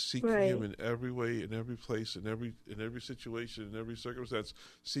 and just seeking Him in every way, in every place, in every situation, in every circumstance,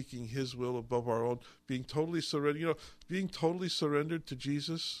 seeking His will above our own, being totally surrendered. Being totally surrendered to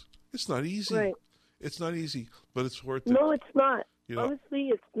Jesus. It's not easy. Right. It's not easy, but it's worth it. No, it's not.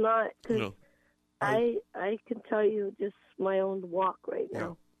 Honestly, it's not. Cause I can tell you just my own walk right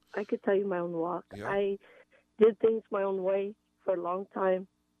now. I could tell you my own walk. Yeah. I did things my own way for a long time.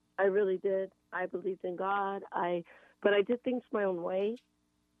 I really did. I believed in God. But I did things my own way,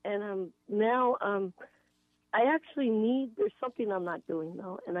 and now I actually there's something I'm not doing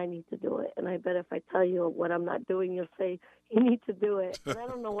though, and I need to do it. And I bet if I tell you what I'm not doing, you'll say you need to do it. And I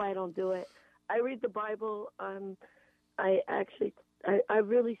don't know why I don't do it. I read the Bible. I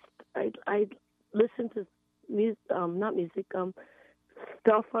listen to music, not music,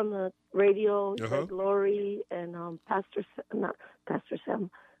 stuff on the radio, like Lori and Pastor Sam.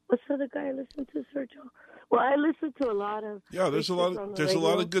 What's the other guy I listen to, Sergio? Well, I listen to a lot of there's a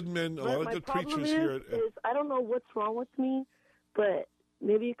lot of good men, a lot of good preachers here. Is I don't know what's wrong with me, but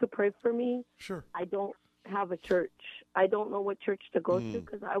maybe you could pray for me. Sure. I don't have a church. I don't know what church to go to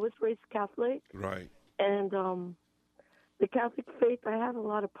because I was raised Catholic. Right. And the Catholic faith, I have a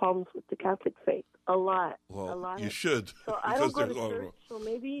lot of problems with the Catholic faith. A lot. Well, you should. So I don't go to church. So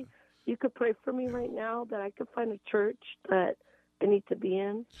maybe you could pray for me right now that I could find a church that I need to be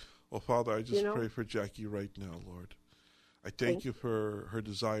in. Well, Father, I just pray for Jackie right now, Lord. I thank you for her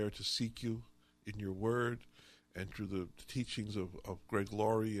desire to seek you in your word and through the teachings of Greg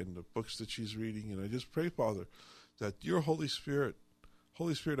Laurie and the books that she's reading. And I just pray, Father, that your Holy Spirit,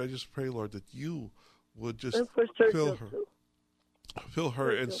 I just pray, Lord, that you would just fill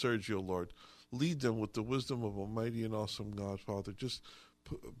her and Sergio, Lord. Lead them with the wisdom of Almighty and awesome God, Father. Just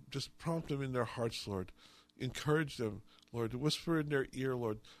prompt them in their hearts, Lord. Encourage them, Lord. Whisper in their ear,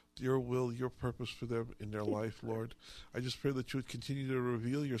 Lord, your will, your purpose for them in their life, Lord. I just pray that you would continue to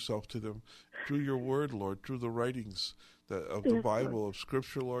reveal yourself to them through your word, Lord, through the writings of the Bible, of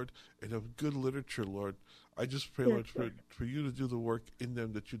Scripture, Lord, and of good literature, Lord. I just pray, Lord, for you to do the work in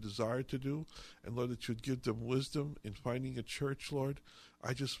them that you desire to do, and, Lord, that you'd give them wisdom in finding a church, Lord.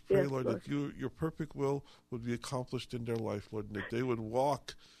 I just pray, Lord, that your perfect will would be accomplished in their life, Lord, and that they would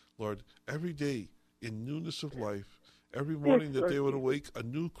walk, Lord, every day in newness of life, every morning that they would awake a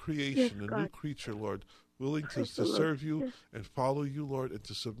new creation, a new creature, Lord, willing to serve you and follow you, Lord, and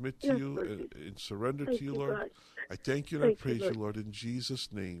to submit to you and surrender to you, Lord. I thank you and I praise you, Lord, in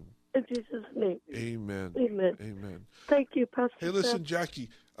Jesus' name. In Jesus' name. Amen. Amen. Amen. Thank you, Pastor. Hey, listen, Jackie,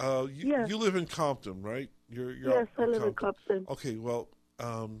 you live in Compton, right? Yes, I live in Compton. Okay, well,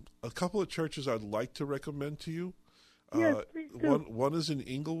 a couple of churches I'd like to recommend to you. Yes, please do. One is in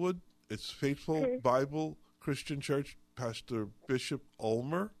Inglewood. It's Faithful Bible Christian Church, Pastor Bishop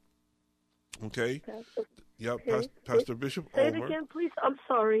Ulmer. Okay? Pastor Bishop Ulmer. Say it again, please. I'm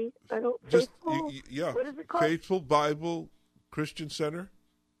sorry. I don't... What is it called? Faithful Bible Christian Center.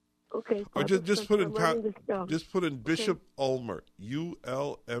 Okay. Or just put in Bishop Ulmer,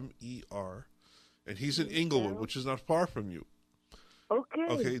 Ulmer, and he's in Inglewood, which is not far from you. Okay.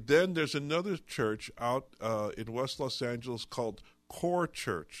 Okay, then there's another church out in West Los Angeles called Core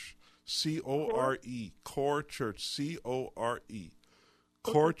Church. C-O-R-E. Core Church. C-O-R-E.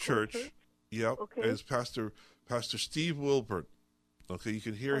 Core Church. Yep. Okay. And it's Pastor Steve Wilburn. Okay, you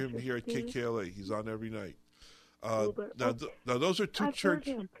can hear him Pastor here at Steve. KKLA. He's on every night. Wilburn. Now those are two I've heard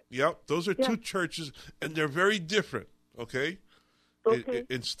churches. him. Yep, those are Yeah. two churches, and they're very different. Okay. Okay.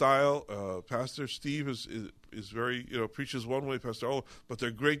 In style, Pastor Steve is very, preaches one way, Pastor Ola, but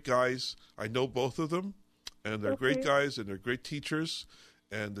they're great guys. I know both of them, and they're great guys, and they're great teachers,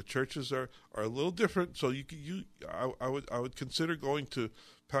 and the churches are a little different. So I would consider going to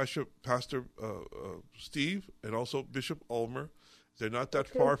Pastor Steve and also Bishop Ulmer. They're not that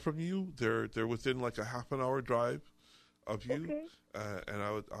far from you. They're within like a half an hour drive of you. Okay. And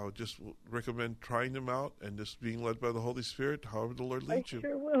I would just recommend trying them out and just being led by the Holy Spirit, however the Lord leads you. I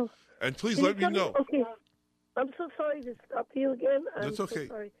sure will. And please Can let you me tell know. Okay. I'm so sorry to stop you again. That's I'm okay.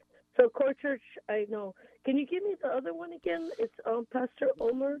 So sorry. So Core Church, I know. Can you give me the other one again? It's Pastor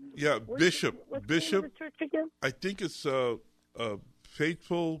Omer. Yeah, Bishop. What's Bishop. the name of the church again? I think it's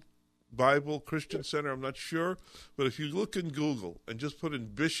Faithful Bible Christian Center. I'm not sure. But if you look in Google and just put in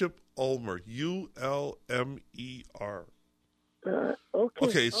Bishop Ulmer, U-L-M-E-R.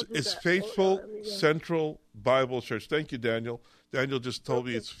 Okay, it's Faithful Central Bible Church. Thank you, Daniel. Daniel just told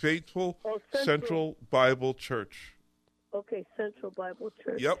me it's Faithful Central Bible Church. Okay, Central Bible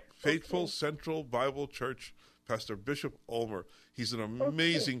Church. Yep, Faithful Central Bible Church. Pastor Bishop Ulmer. He's an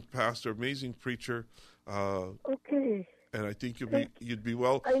amazing pastor, amazing preacher. Okay. And I think you'd be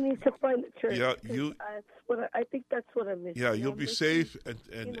well. I need to find the church. Yeah, I think that's what I'm missing. Yeah, you'll be safe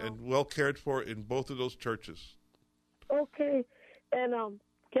and well cared for in both of those churches. Okay. And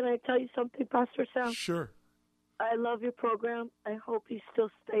can I tell you something, Pastor Sam? Sure. I love your program. I hope you still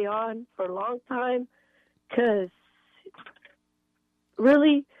stay on for a long time because you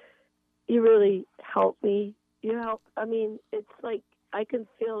really help me. It's like I can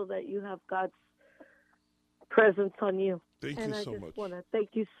feel that you have God's presence on you. Thank you so much. And I just want to thank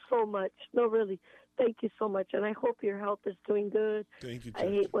you so much. No, really, thank you so much. And I hope your health is doing good. Thank you, Jackie. I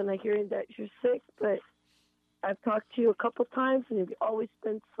hate when I hear that you're sick, but I've talked to you a couple times, and you've always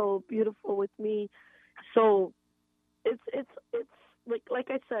been so beautiful with me. So it's like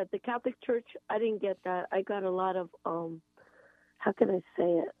I said, the Catholic Church, I didn't get that. I got a lot of how can I say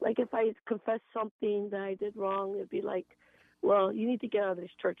it? Like if I confess something that I did wrong, it'd be like, well, you need to get out of this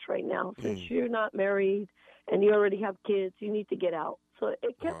church right now. Since you're not married and you already have kids, you need to get out. So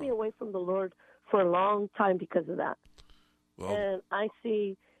it kept me away from the Lord for a long time because of that. Well, and I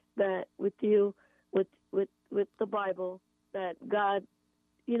see that with you, with the Bible, that God,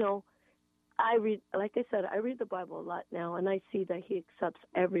 I read the Bible a lot now, and I see that He accepts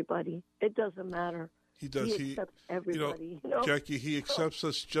everybody. It doesn't matter. He does. He accepts everybody. Jackie, He accepts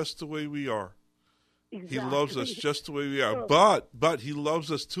us just the way we are. Exactly. He loves us just the way we are. But He loves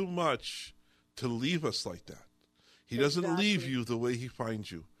us too much to leave us like that. He doesn't leave you the way He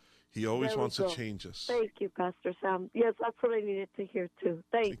finds you. He always wants to change us. Thank you, Pastor Sam. Yes, that's what I needed to hear, too.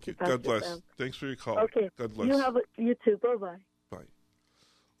 Thank you, Pastor God bless. Sam. Thanks for your call. Okay. God bless. You too. Bye-bye. Bye.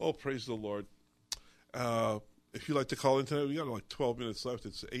 Oh, praise the Lord. If you'd like to call in tonight, we got like 12 minutes left.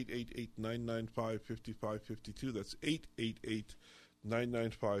 It's 888-995-5552. That's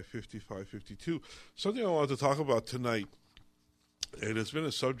 888-995-5552. Something I wanted to talk about tonight, and it's been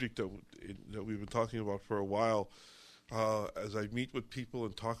a subject that we've been talking about for a while, as I meet with people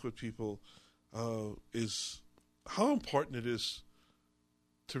and talk with people, is how important it is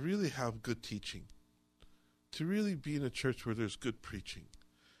to really have good teaching, to really be in a church where there's good preaching.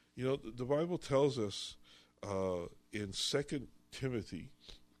 The Bible tells us in 2 Timothy,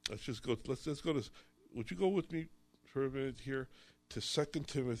 let's go to, would you go with me for a minute here to 2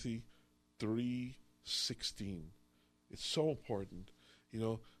 Timothy 3:16. It's so important,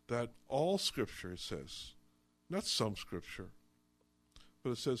 that all Scripture, it says, not some Scripture,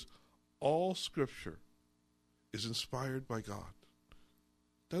 but it says all Scripture is inspired by God.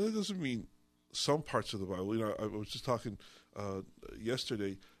 Now, that doesn't mean some parts of the Bible. I was just talking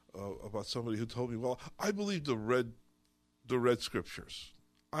yesterday about somebody who told me, well, I believe the red Scriptures.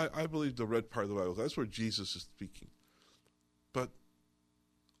 I believe the red part of the Bible. That's where Jesus is speaking. But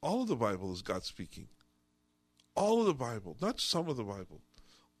all of the Bible is God speaking. All of the Bible, not some of the Bible.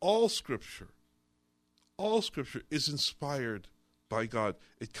 All Scripture is inspired by God.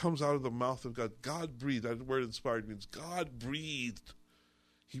 It comes out of the mouth of God. God breathed. That word inspired means God breathed.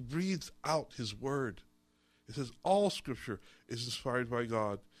 He breathed out His word. It says all Scripture is inspired by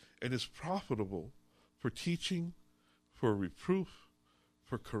God and is profitable for teaching, for reproof,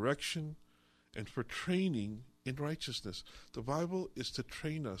 for correction, and for training in righteousness. The Bible is to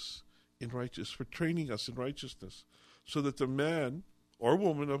train us in righteousness, for training us in righteousness, so that the man or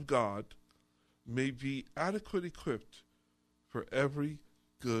woman of God may be adequate equipped for every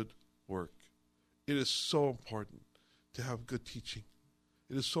good work. It is so important to have good teaching.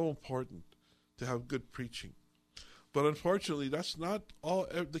 It is so important to have good preaching. But unfortunately, that's not all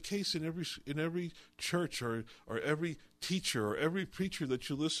the case in every church or every teacher or every preacher that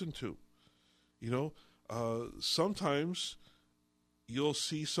you listen to. Sometimes you'll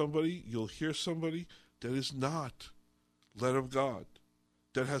see somebody, you'll hear somebody that is not led of God,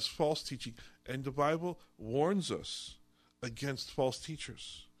 that has false teaching. And the Bible warns us against false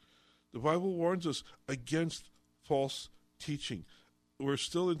teachers. The Bible warns us against false teaching. We're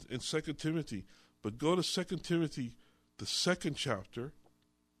still in 2 Timothy, but go to 2 Timothy, the 2nd chapter,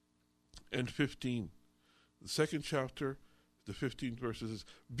 and 15. The 2nd chapter, the 15th verse says,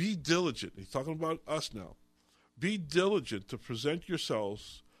 be diligent. He's talking about us now. Be diligent to present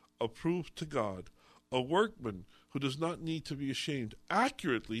yourselves approved to God, a workman who does not need to be ashamed,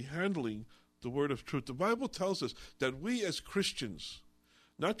 accurately handling the word of truth. The Bible tells us that we as Christians,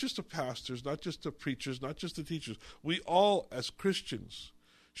 not just the pastors, not just the preachers, not just the teachers, we all as Christians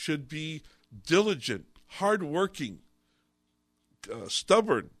should be diligent, hardworking,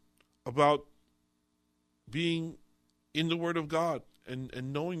 stubborn about being in the Word of God and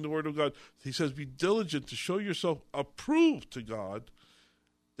knowing the Word of God. He says, be diligent to show yourself approved to God,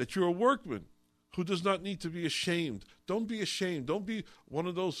 that you're a workman who does not need to be ashamed. Don't be ashamed. Don't be one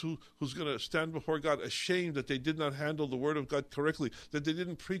of those who's going to stand before God ashamed that they did not handle the Word of God correctly, that they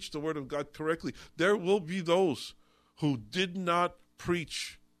didn't preach the Word of God correctly. There will be those who did not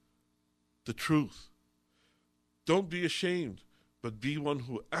preach the truth. Don't be ashamed, but be one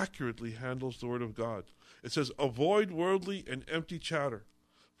who accurately handles the Word of God. It says, avoid worldly and empty chatter,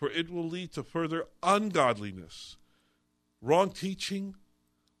 for it will lead to further ungodliness. Wrong teaching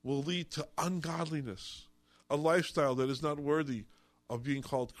will lead to ungodliness, a lifestyle that is not worthy of being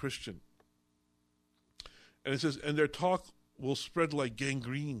called Christian. And it says, and their talk will spread like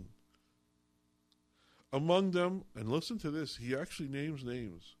gangrene. Among them, and listen to this, he actually names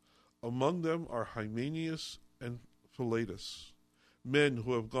names. Among them are Hymenaeus and Philetus, men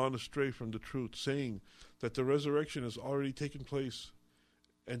who have gone astray from the truth, saying that the resurrection has already taken place,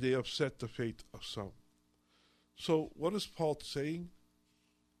 and they upset the faith of some. So what is Paul saying?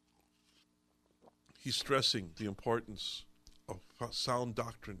 He's stressing the importance of sound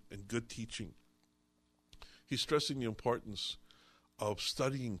doctrine and good teaching. He's stressing the importance of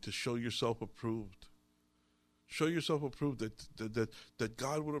studying to show yourself approved. Show yourself approved, that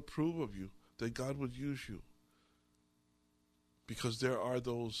God would approve of you, that God would use you. Because there are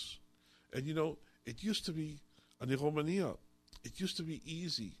those, and it used to be, it used to be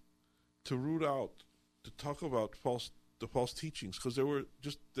easy to root out, to talk about the false teachings, because there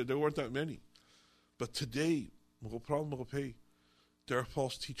weren't that many. But today, there are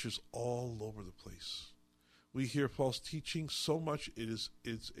false teachers all over the place. We hear false teaching so much it's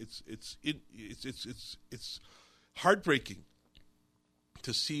heartbreaking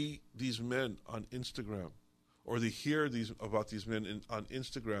to see these men on Instagram, or they hear about these men on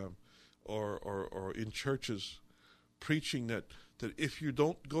Instagram or in churches preaching that if you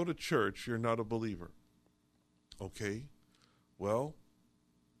don't go to church, you're not a believer. Okay? Well,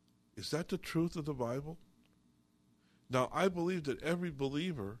 is that the truth of the Bible? Now, I believe that every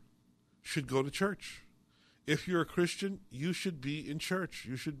believer should go to church. If you're a Christian, you should be in church.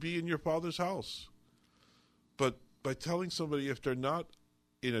 You should be in your Father's house. But by telling somebody if they're not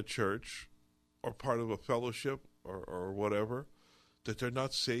in a church or part of a fellowship or whatever, that they're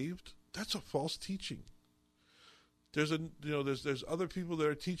not saved, that's a false teaching. There's other people that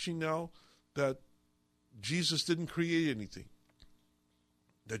are teaching now that Jesus didn't create anything,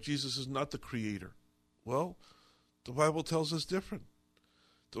 that Jesus is not the creator. Well, the Bible tells us different.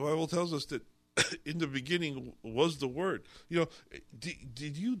 The Bible tells us that in the beginning was the Word. Do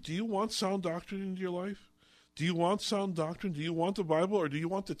you want sound doctrine in your life? Do you want sound doctrine? Do you want the Bible, or do you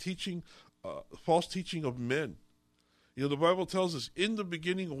want the teaching, false teaching of men? The Bible tells us, in the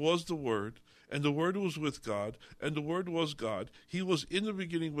beginning was the Word, and the Word was with God, and the Word was God. He was in the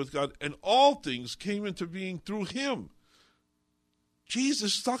beginning with God, and all things came into being through Him.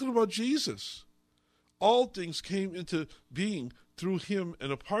 Jesus is talking about Jesus. All things came into being through Him,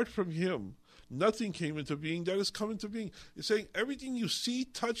 and apart from Him, nothing came into being that has come into being. It's saying everything you see,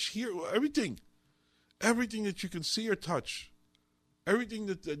 touch, hear, everything that you can see or touch, everything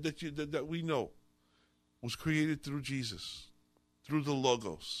that we know, was created through Jesus, through the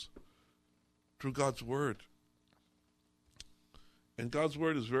Logos, through God's Word. And God's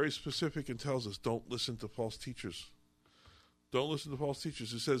word is very specific and tells us, don't listen to false teachers. Don't listen to false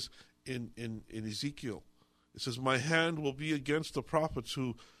teachers. It says in Ezekiel, it says, my hand will be against the prophets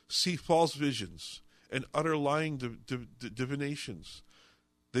who see false visions and utter lying divinations.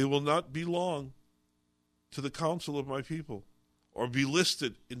 They will not belong to the counsel of my people, or be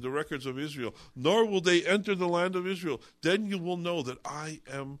listed in the records of Israel, nor will they enter the land of Israel. Then you will know that I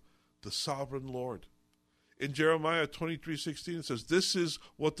am the sovereign Lord. In Jeremiah 23:16, it says, this is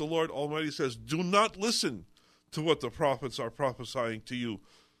what the Lord Almighty says, do not listen to what the prophets are prophesying to you.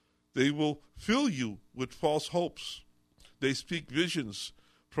 They will fill you with false hopes. They speak visions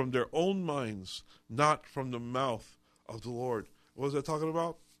from their own minds, not from the mouth of the Lord. What is that talking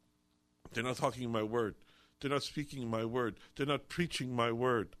about? They're not talking my word. They're not speaking my word. They're not preaching my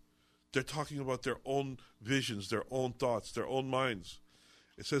word. They're talking about their own visions, their own thoughts, their own minds.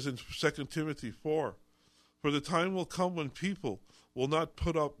 It says in 2 Timothy 4, for the time will come when people will not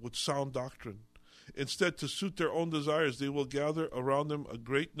put up with sound doctrine. Instead, to suit their own desires, they will gather around them a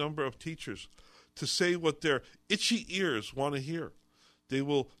great number of teachers to say what their itchy ears want to hear. They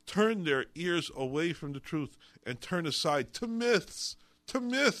will turn their ears away from the truth and turn aside to myths.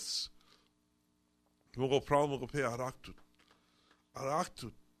 Araktut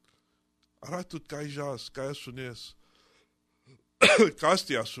kaijas.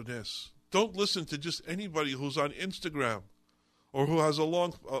 Don't listen to just anybody who's on Instagram or who has a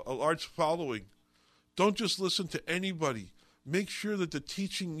large following. Don't just listen to anybody. Make sure that the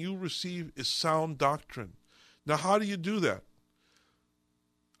teaching you receive is sound doctrine. Now, how do you do that?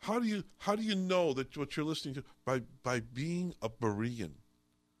 How do you know that what you're listening to? By being a Berean.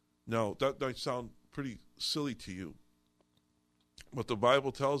 Now, that might sound pretty silly to you, but the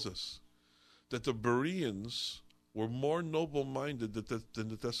Bible tells us that the Bereans were more noble-minded than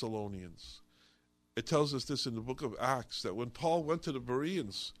the Thessalonians. It tells us this in the book of Acts, that when Paul went to the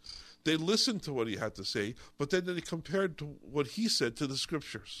Bereans, they listened to what he had to say, but then they compared to what he said to the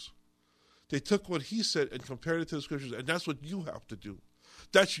Scriptures. They took what he said and compared it to the Scriptures, and that's what you have to do.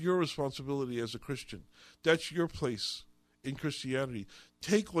 That's your responsibility as a Christian. That's your place in Christianity.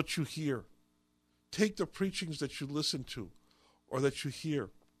 Take what you hear. Take the preachings that you listen to or that you hear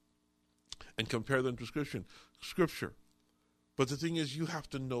and compare them to Scripture. But the thing is, you have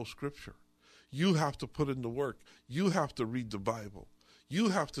to know Scripture. You have to put in the work. You have to read the Bible. You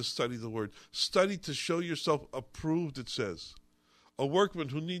have to study the Word. Study to show yourself approved, it says. A workman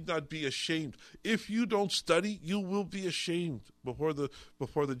who need not be ashamed. If you don't study, you will be ashamed before the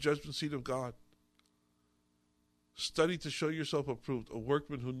judgment seat of God. Study to show yourself approved. A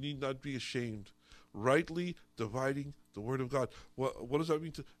workman who need not be ashamed. Rightly dividing the Word of God. What does that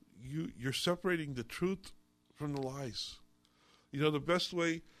mean? You're separating the truth from the lies. You know, the best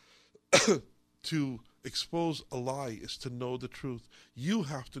way to expose a lie is to know the truth. You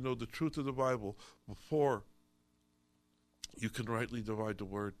have to know the truth of the Bible before you can rightly divide the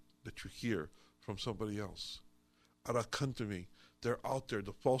word that you hear from somebody else. Arakantami, they're out there.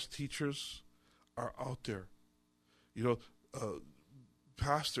 The false teachers are out there. You know,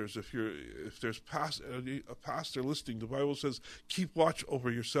 pastors, if there's a pastor listening, the Bible says, keep watch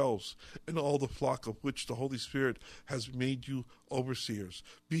over yourselves and all the flock of which the Holy Spirit has made you overseers.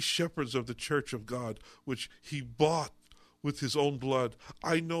 Be shepherds of the church of God, which he bought with his own blood.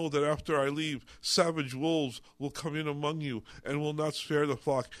 I know that after I leave, savage wolves will come in among you and will not spare the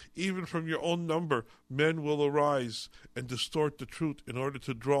flock. Even from your own number, men will arise and distort the truth in order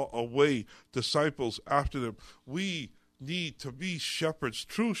to draw away disciples after them. We need to be shepherds,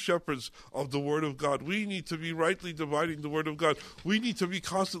 true shepherds of the Word of God. We need to be rightly dividing the Word of God. We need to be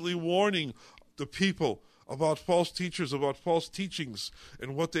constantly warning the people about false teachers, about false teachings,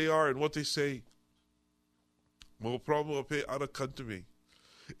 and what they are and what they say.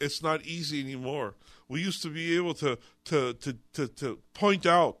 It's not easy anymore. We used to be able to point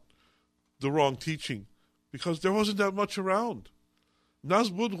out the wrong teaching because there wasn't that much around. Nas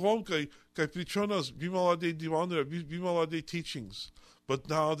bud rom kay prichonas bimalade teachings, but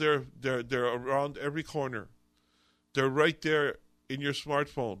now they're around every corner. They're right there in your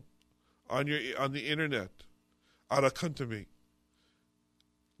smartphone, on the internet. Arakantami.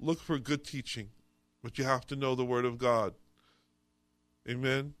 Look for good teaching, but you have to know the Word of God.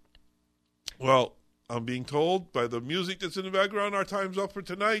 Amen. Well, I'm being told by the music that's in the background, our time's up for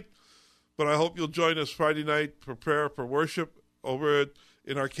tonight. But I hope you'll join us Friday night for prayer, for worship, over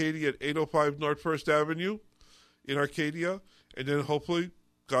in Arcadia at 805 North 1st Avenue in Arcadia. And then hopefully,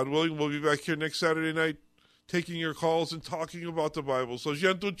 God willing, we'll be back here next Saturday night taking your calls and talking about the Bible. So,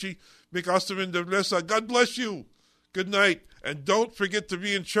 Giantucci, God bless you. Good night. And don't forget to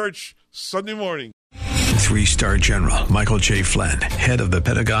be in church Sunday morning. 3-star general Michael J. Flynn, head of the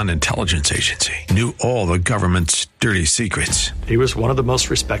Pentagon Intelligence Agency, knew all the government's dirty secrets. He was one of the most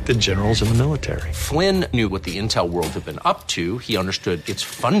respected generals in the military. Flynn knew what the intel world had been up to. He understood its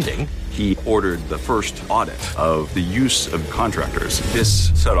funding. He ordered the first audit of the use of contractors.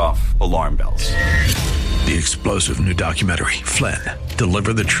 This set off alarm bells. The explosive new documentary, Flynn,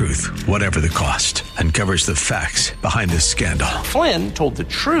 Deliver the Truth, Whatever the Cost, uncovers the facts behind this scandal. Flynn told the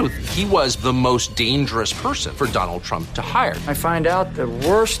truth. He was the most dangerous person for Donald Trump to hire. I find out the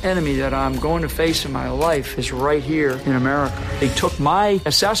worst enemy that I'm going to face in my life is right here in America. They took my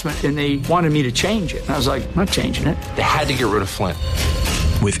assessment and they wanted me to change it. And I was like, I'm not changing it. They had to get rid of Flynn.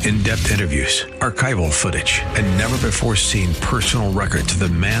 With in-depth interviews, archival footage, and never-before-seen personal records of the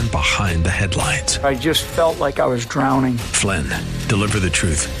man behind the headlines. I just felt like I was drowning. Flynn, Deliver the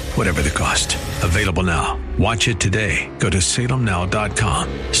Truth, Whatever the Cost. Available now. Watch it today. Go to salemnow.com.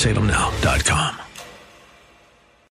 salemnow.com.